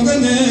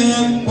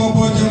دورغنين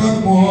بابا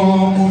جلك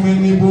مؤمن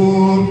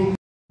نبور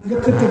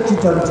يكتب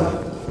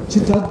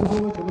كتاب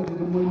هو كما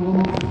تقول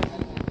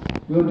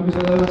يوم النبي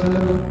صلى الله عليه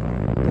وسلم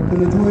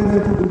كنا جوينا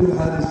كتب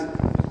بالحارس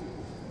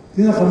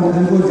فينا خمسة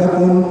نقول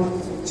جابون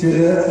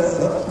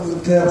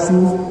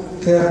تيأسو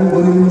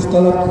بني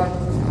المصطلق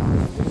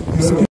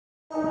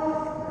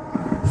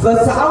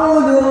فاسعوا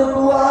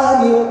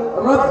لرضوان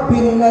رب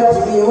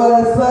النجم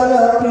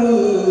والفلق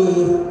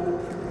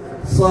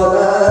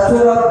صلاة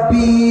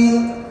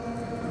ربي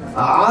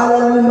على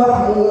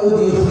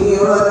المحمود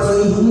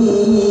خيرته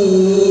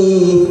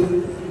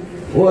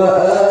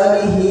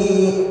وآله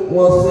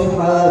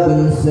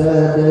وصحاب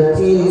سادة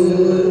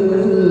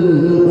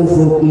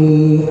الأفق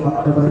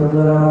حق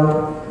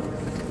بدر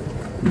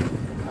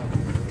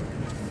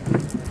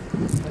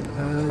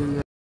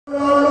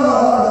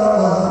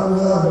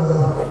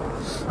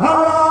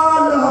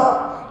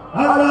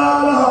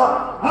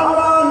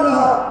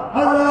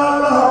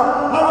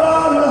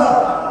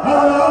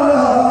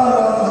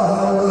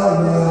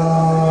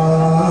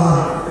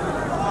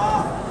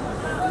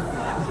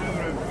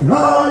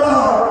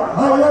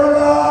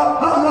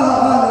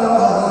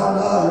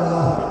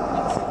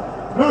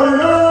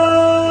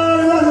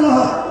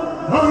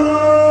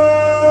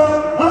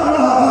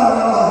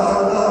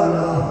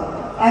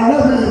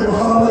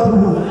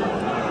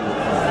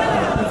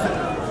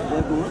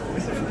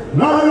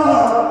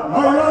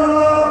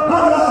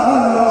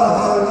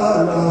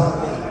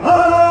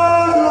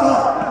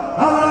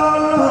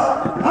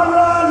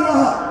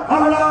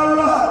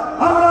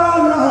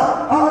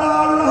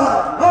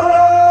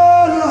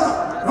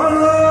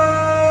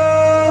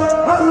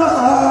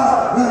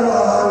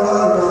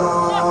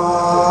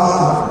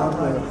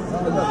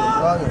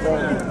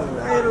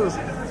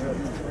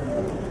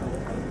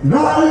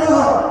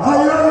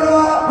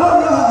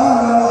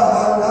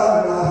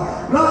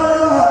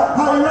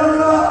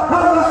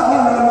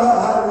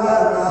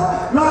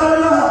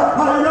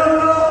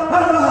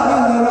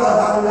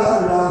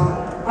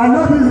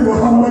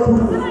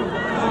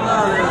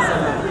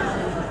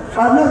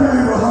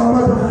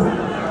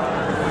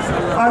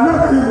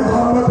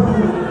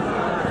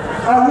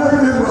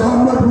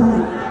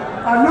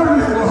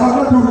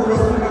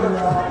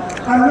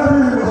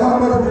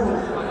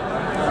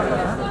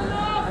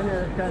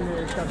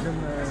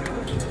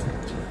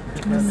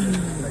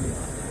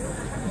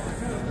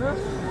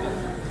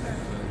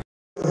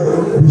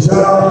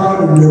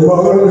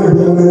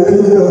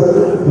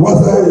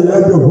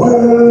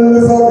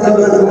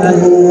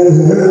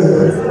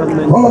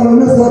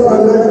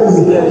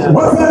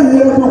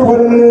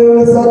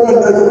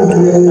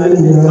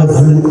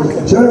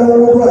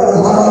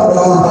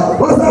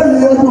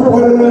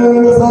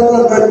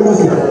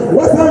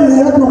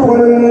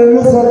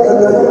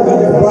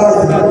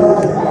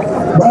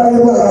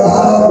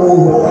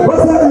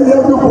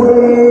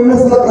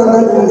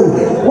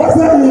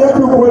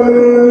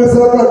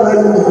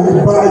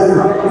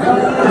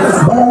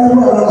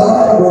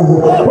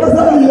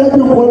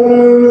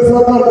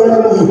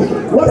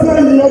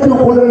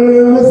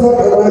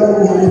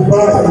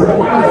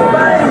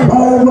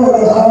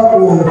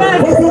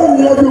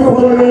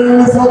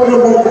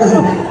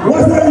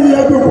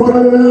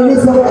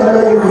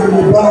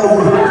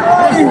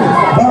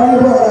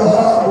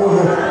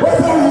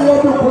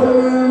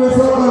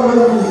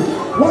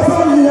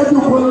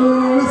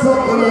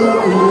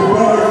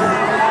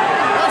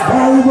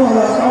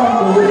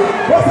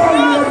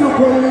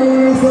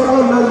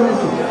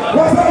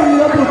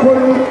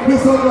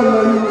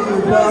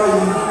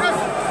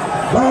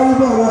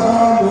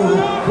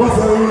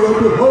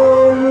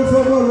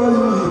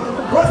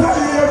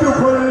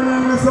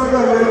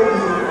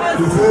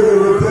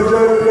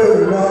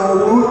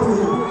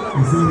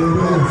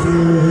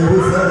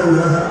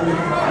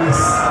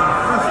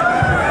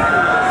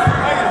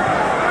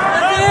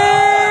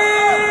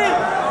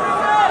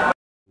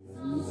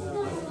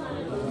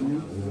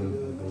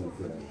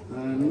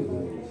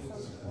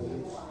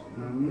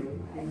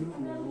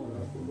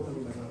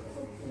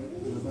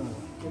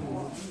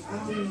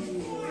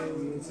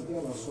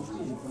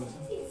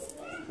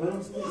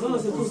Non,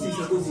 c'est possible,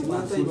 c'est possible.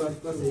 Maintenant, il va se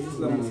passer juste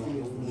la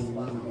mosquée.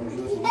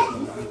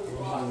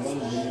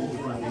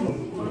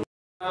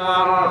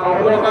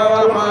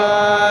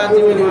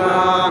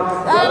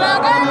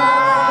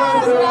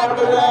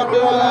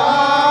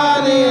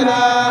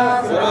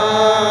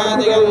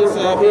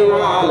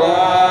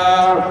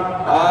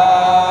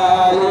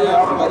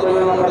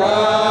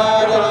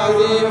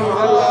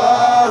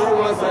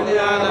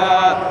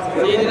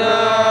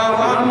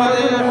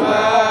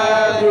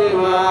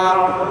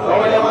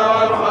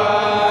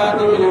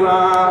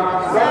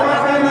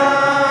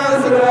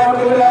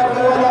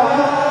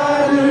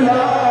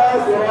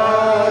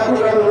 سبحان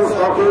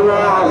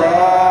وعلى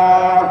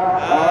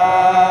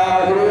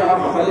آله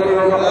أفضل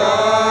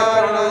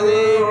الوقار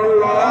العظيم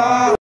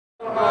الله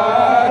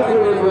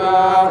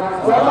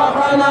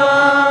سبقنا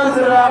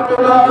صراط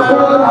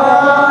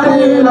الله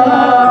إلى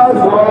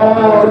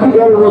صراطك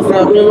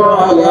المستقيم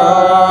وعلى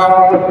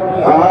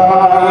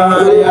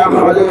آله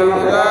أفضل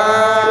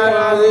الوقار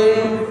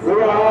العظيم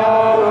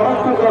سبحان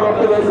ربك رب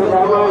العزة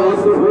عما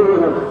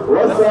يصفون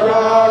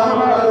والسلام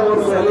على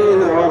المرسلين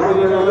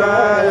والحمد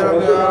لله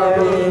رب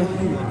العالمين.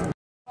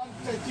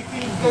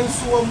 cikin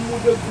gaisuwan mu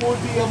da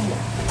godiyan mu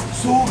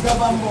su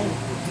gaban mu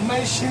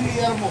mai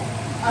shiryar mu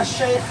a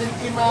shaykhin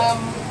imam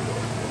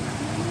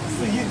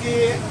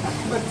Sayyidi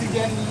Ahmad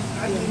Tijani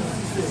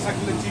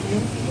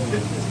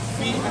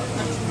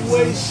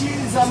wai shi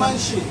zaman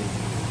shi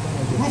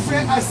rufe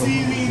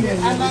asiri ne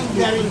a nan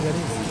gari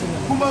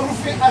kuma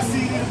rufe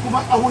asiri kuma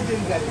a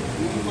wajen gari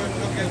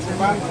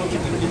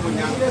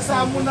ya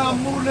sa muna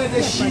murna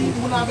da shi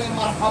muna mai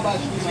marhaba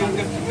shi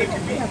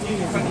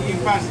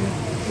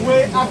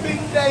wai abin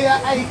da ya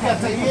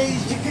aikata ya yi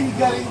cikin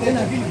garin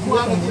da cikin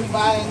kwanakin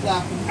bayan ga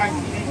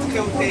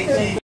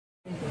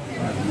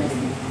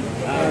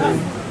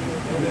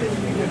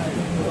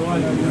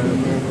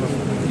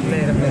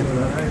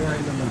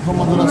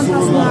محمد رسول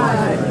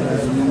الله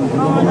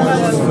محمد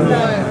رسول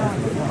الله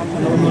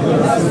محمد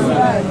رسول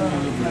الله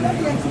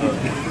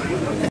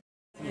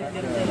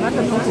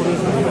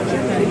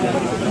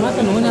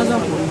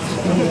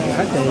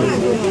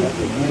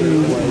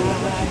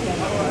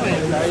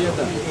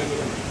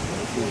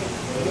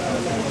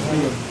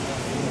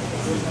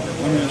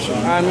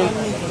آمين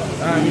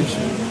آمين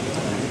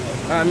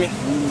آمين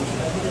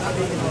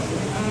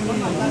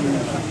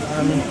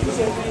آمين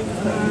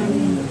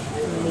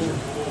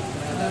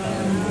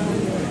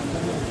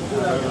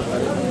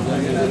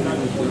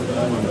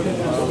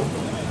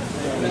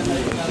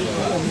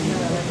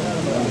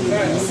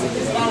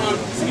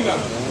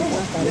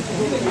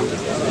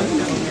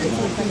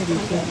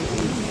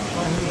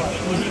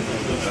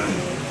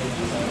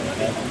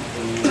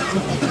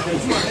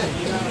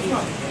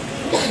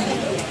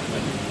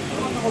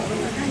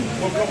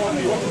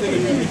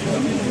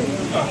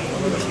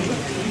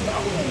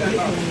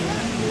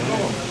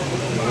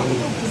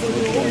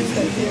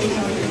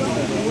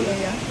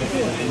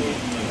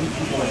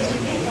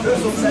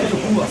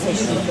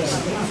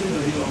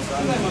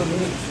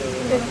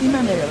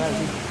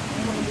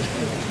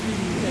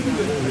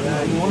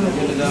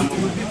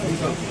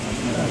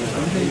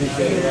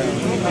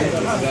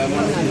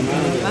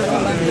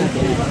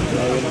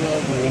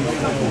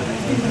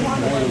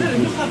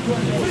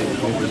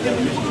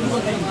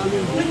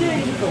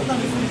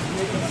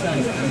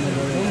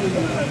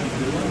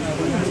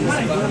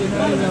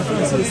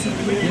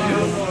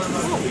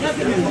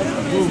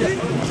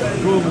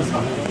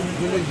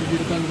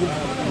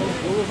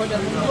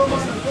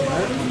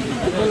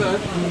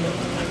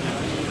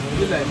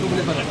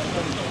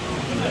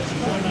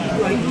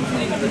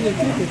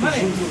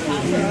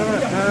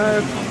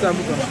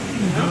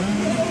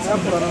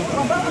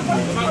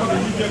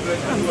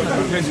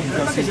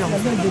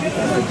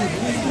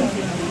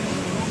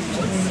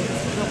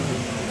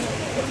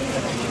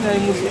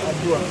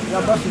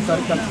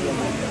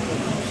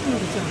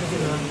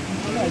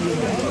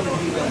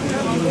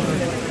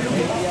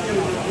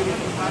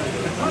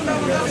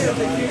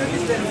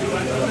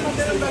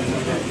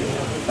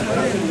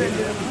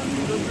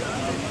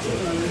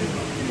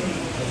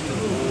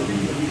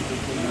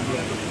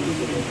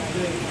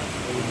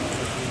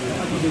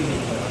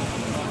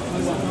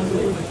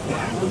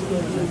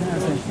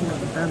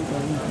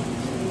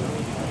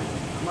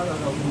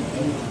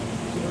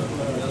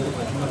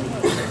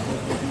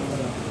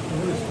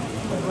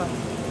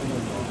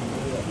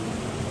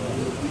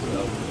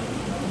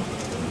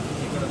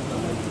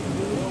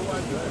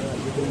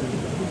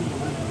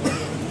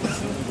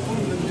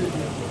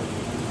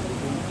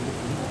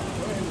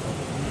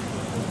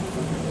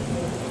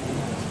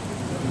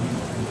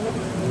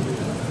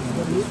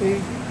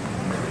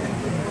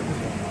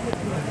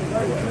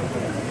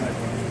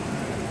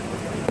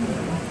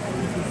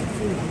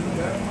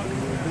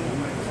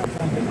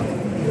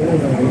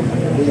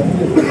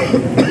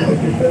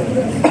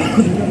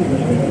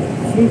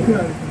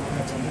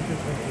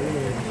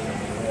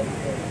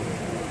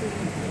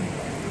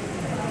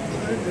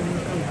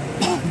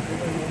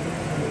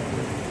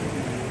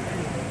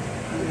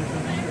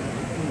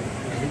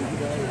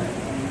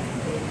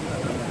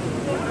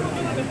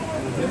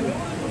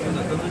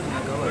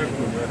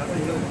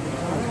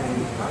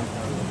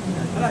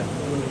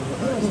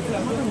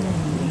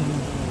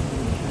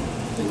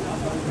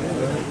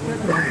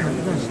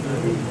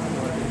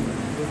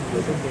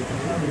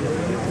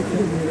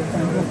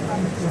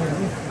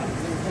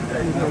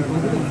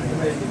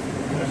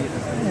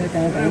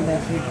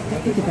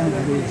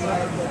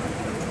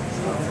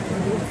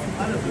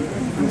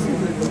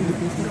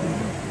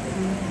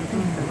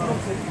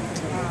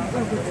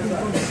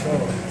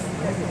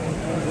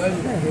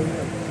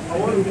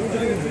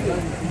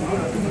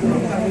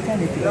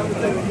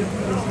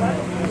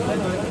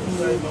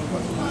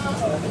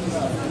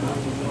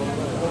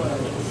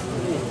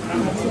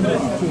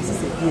Thank you.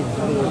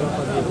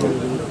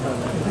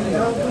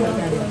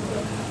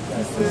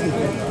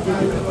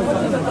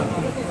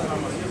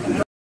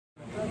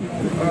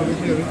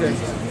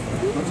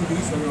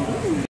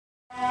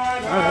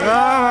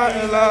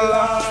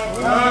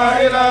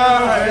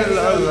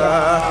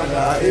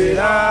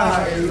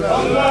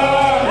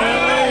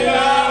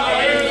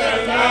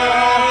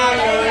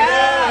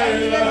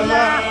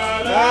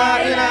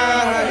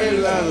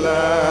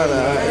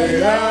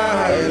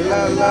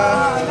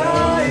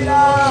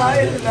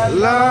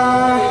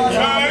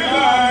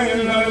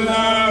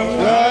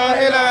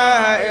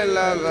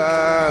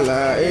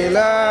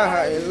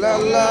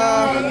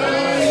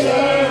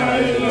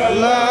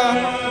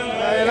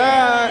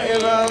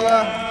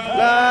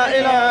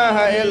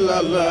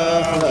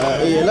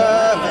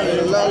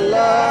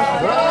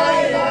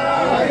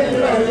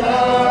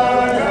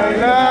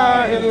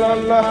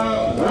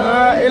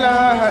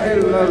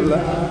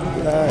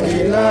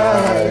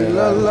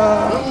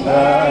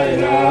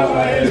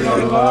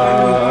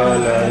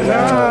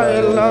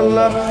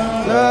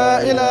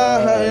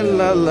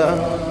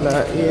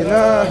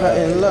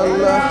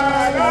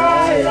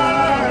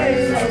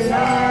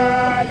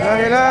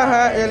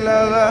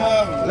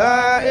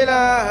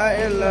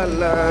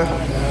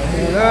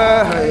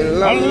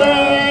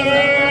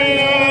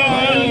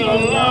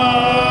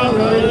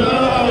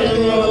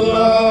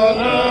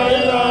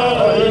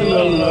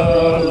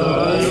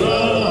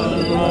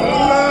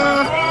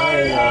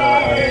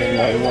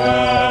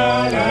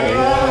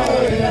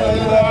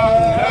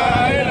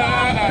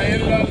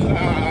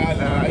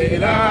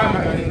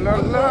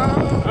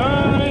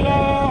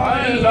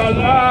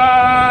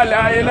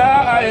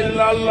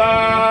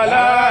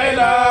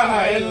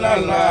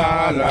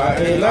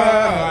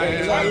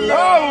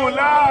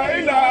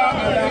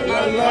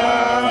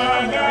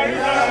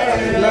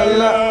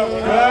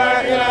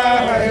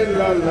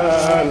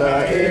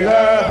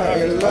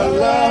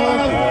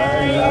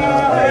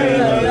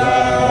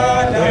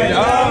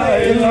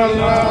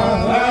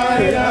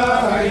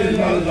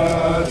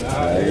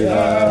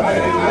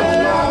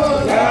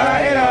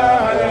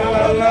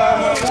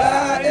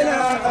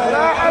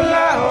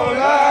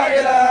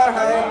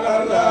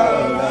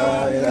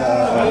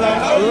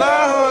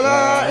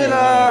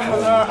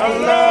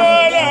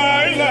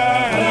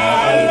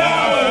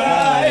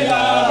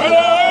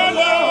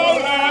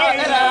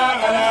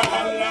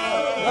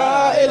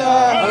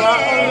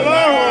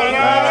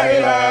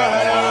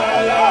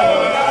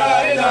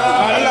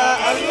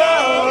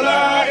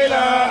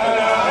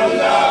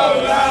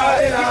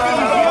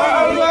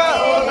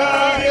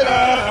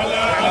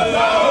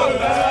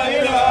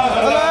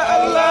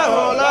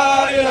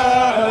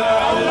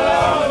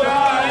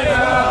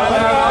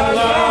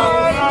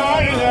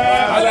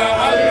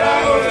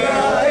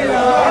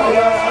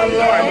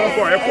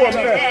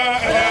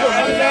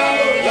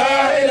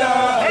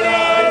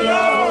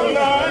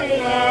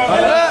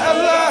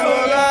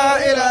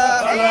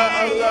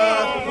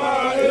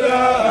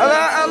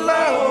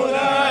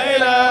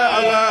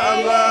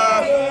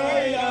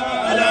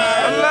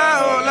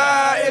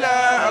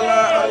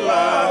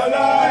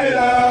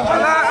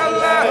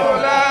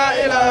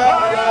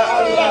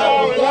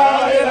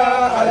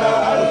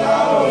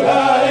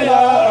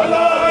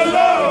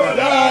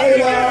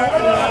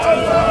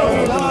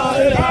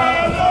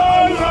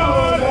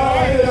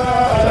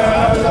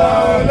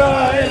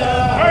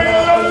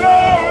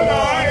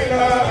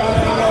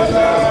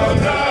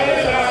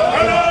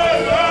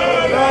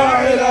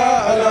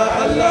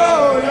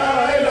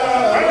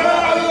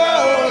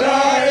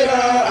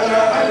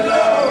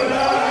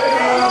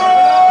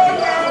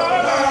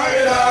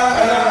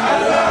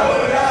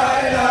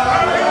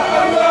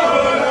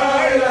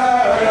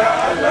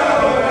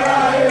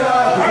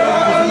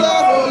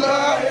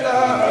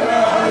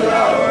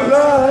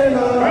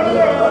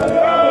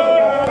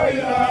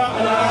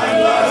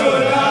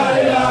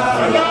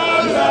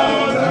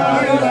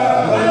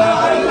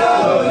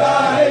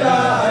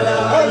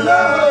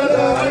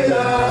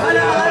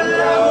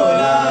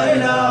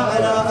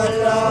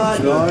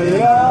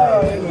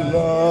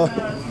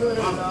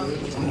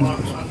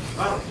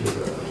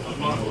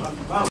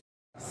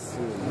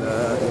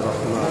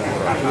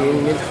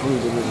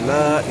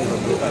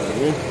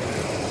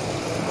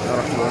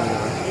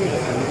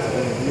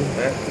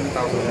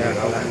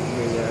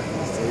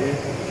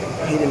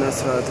 اهدنا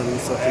الصراط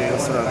المستقيم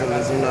صراط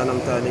الذين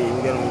انعمت عليهم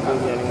غير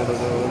المغضوب عليهم ولا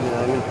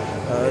الضالين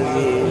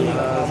امين.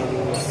 هذا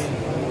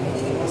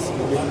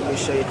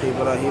الشيخ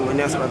ابراهيم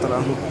نياس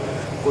رحمه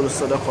قل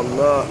صدق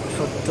الله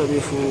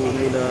فاتبعوا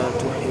ملة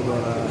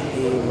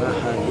ابراهيم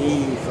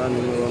حنيفا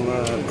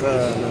وما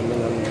كان من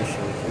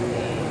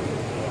المشركين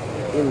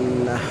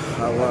ان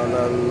حول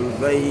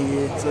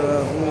البيت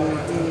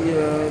هدي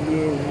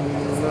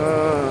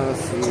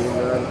للناس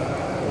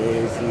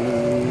في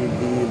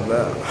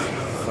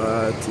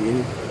ببخات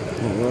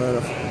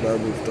ورحبة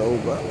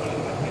التوبة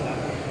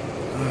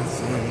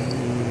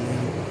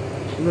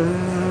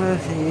ما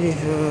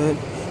فيها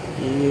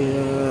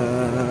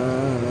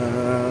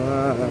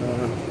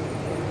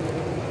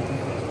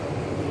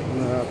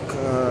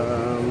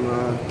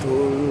مقامة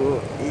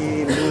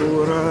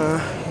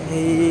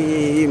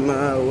إبراهيم إبراهيم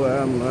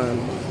ومن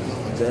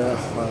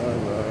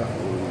دخله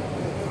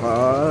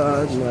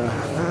قد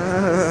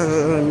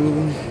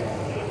آمنا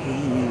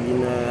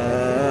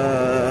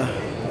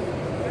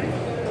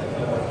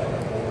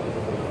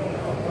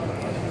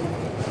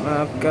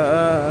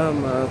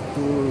مقامة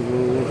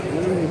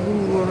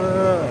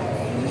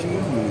إبراهيم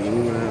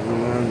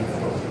من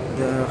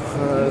دخله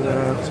كان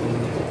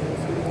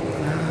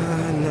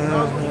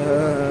آمنا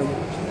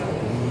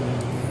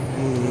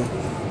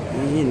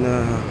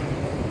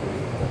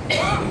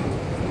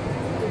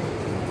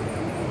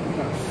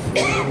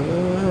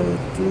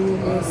الصلاة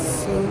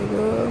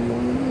والسلام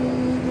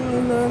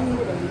على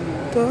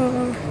طه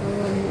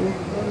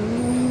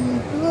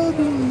محمد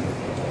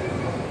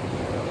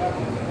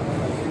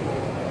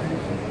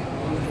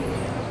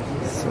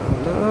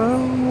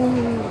سلام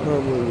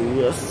أبو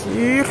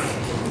يسير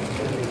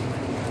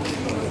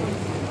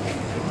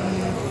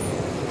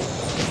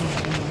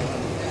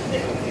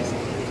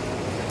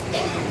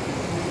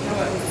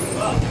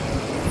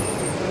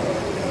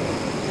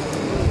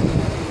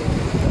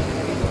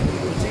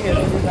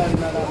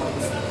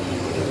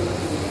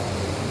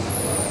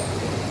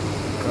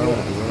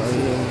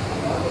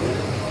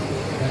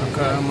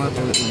مقامة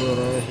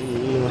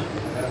إبراهيم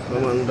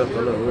ومن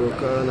دخله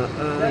كان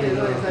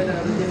آمنا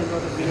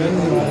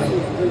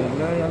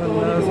لا على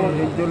الناس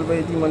حج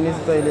البيت من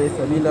استطاع إليه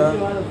سبيلا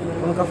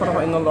ومن كفر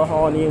فإن الله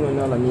غني عن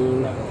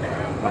العالمين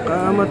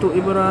مقامة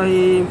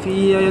إبراهيم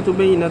فيها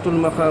يتبين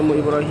المقام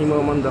إبراهيم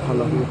ومن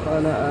دخله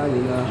كان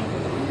آمنا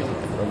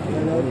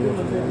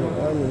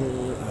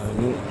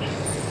آمين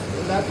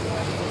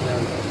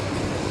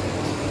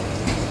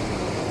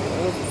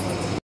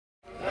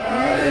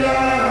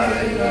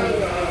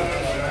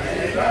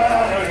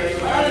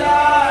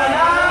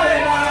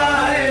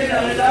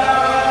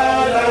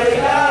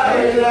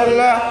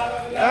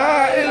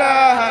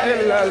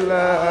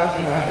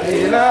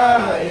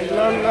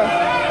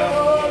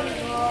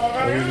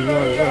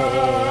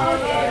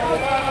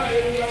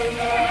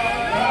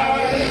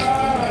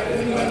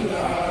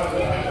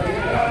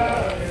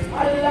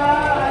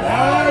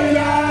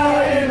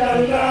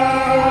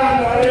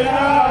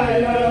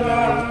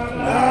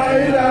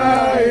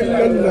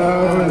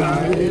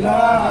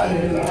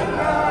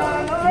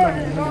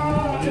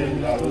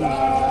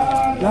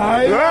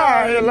لا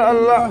إله إلا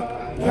الله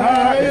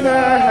لا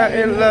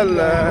إله إلا الله لا إله إلا الله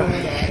لا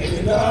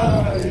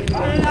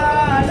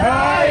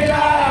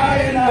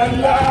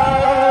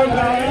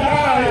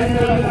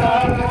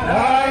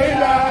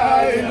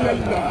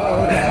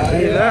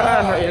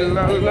إله إلا الله لا إله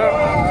إلا الله لا إله إلا الله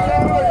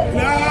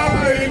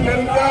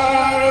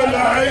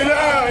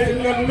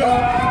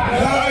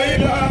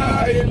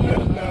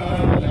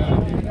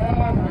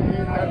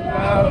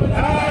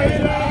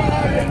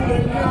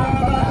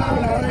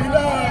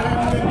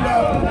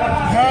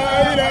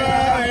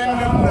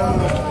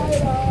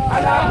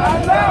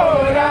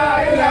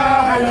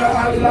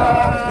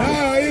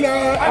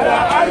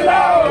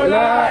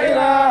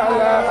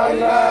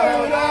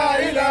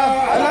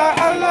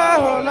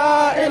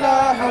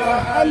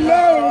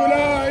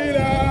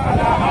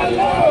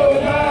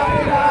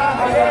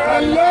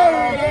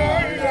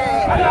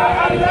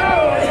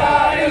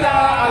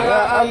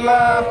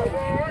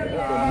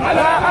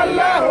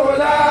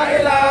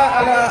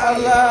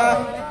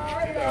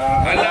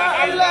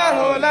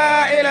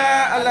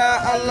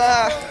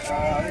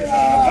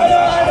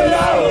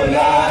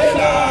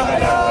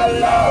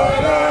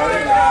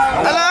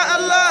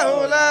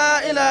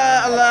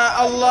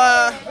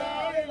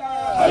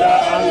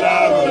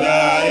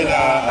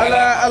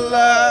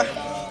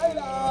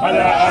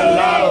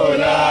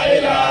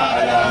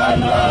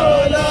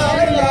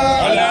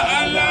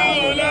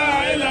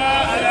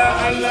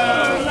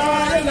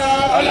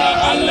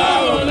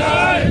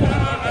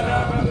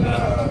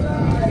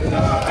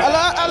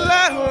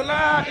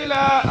لا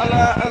إله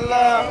إلا الله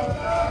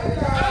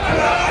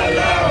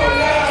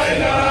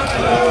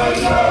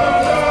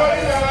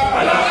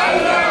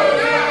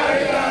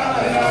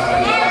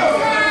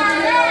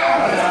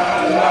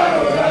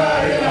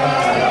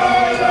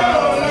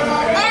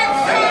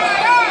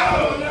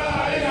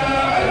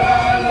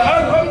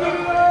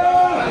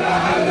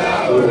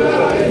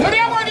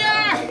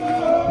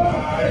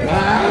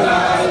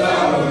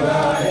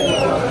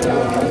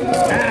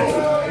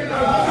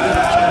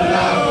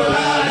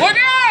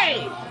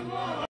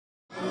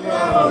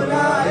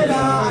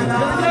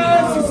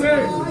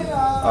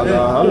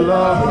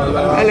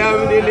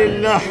الحمد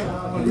لله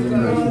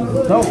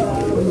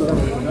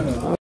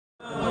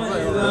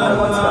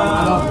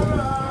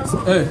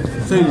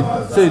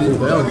سيدي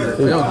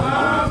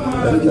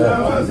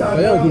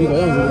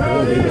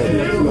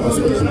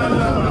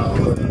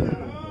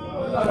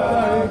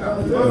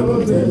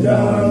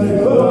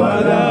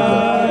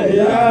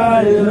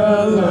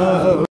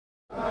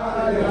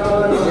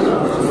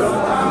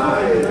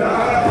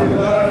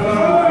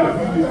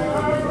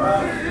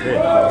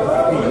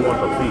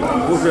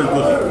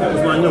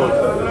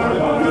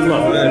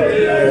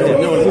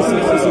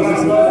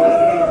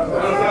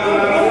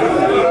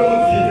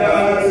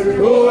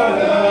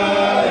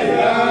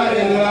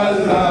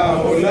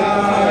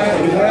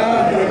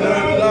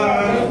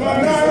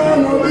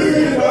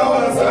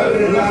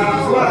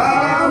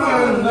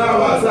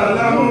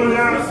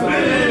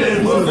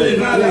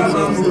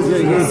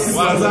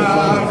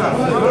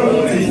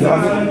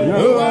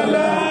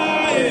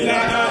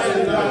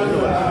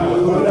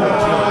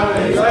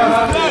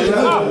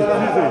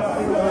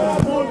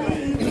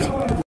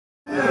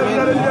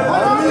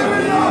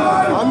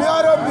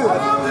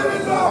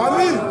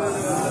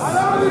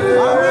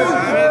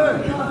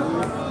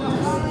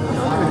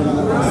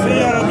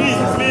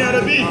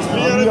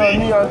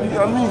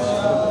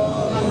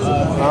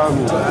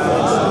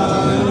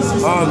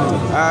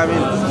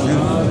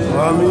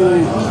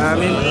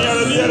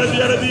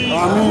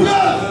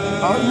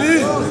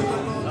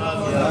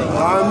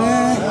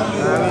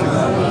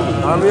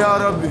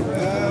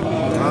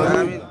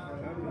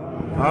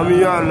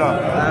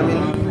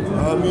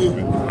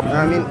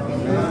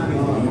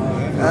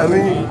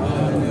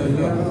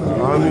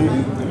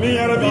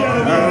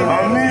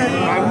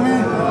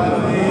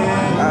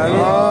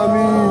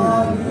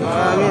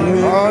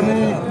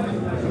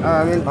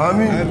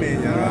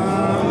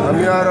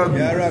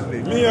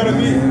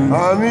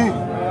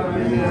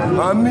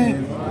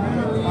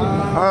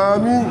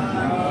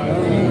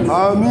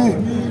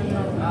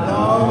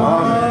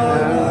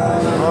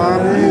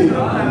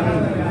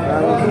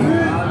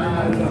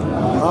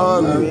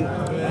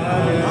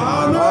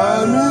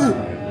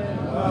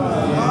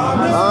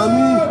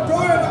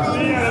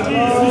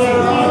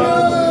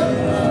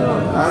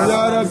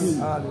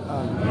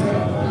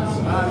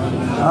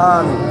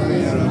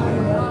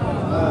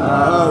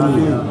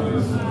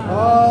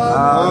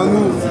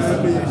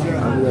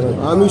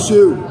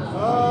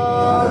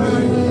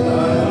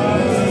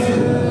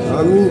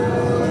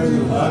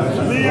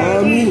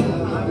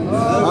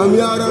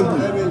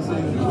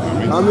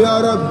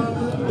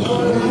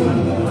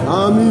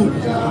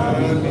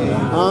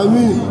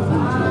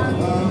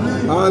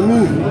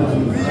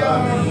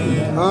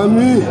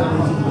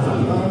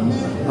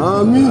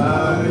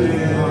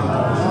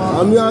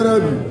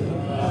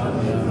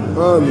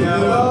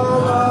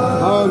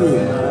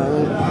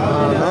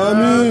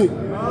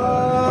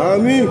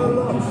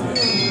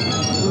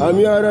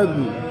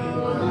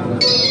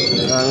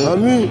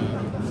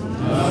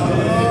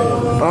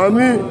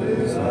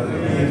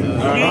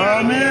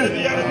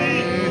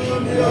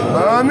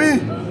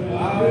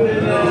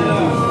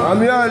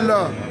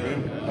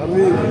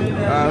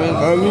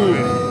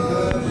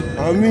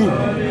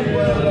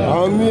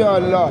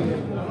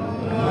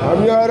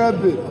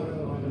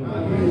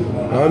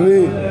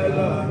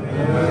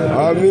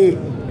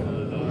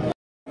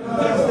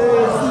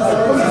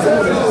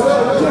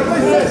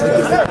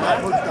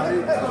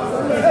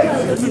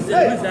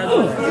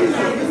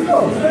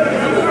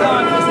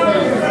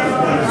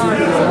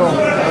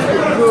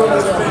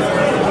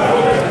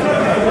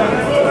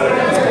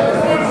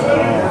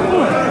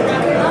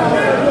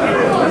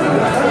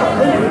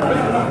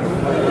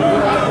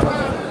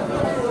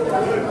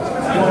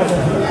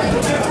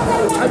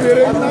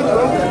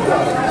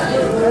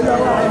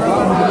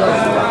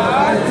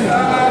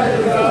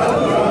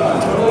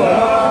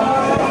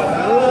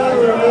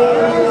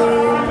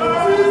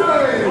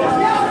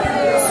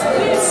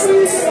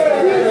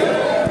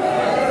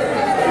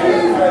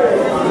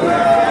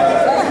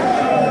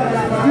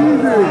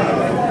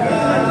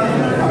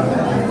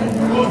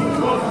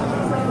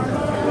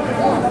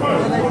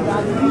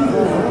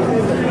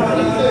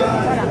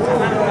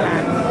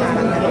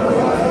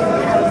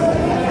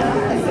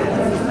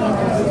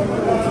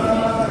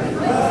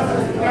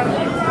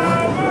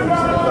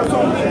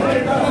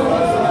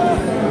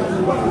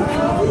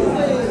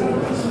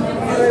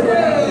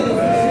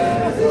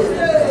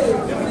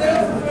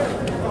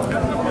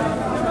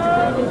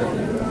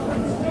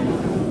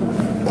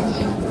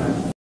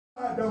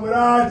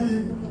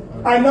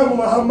annabi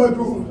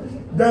Muhammadu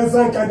dan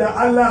san ka da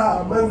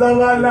Allah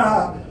manzan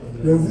Allah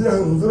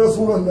yanzu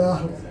Rasulullah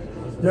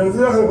yanzu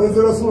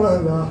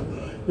Rasulullah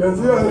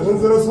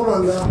yanzu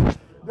Rasulullah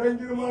dan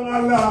girman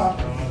Allah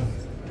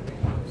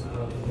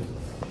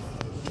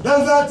dan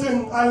zatin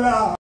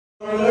Allah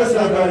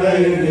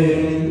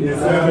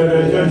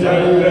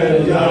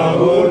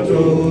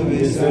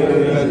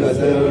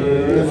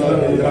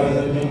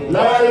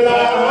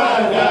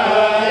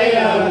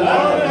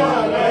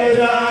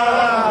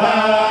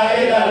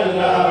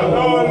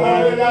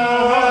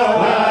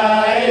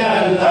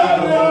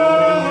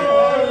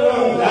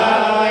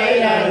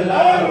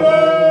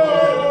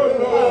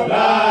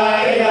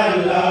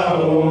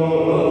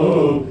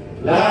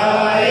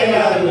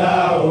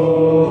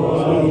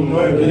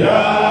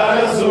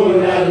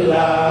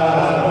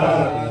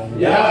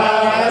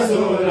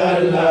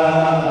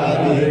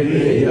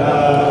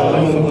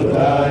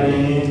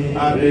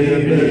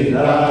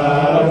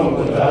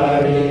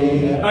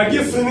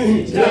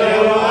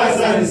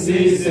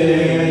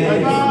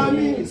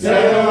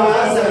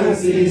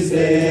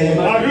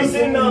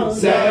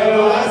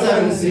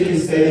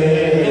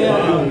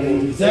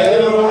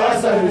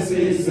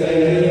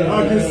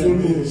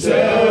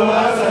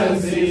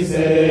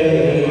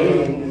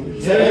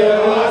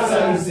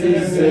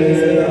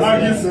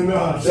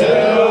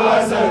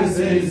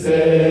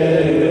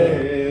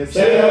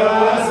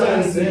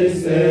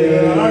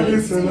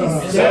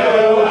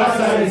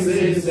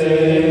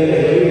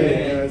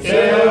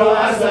Shehu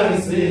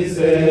Hassan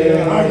Sise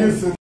hadisin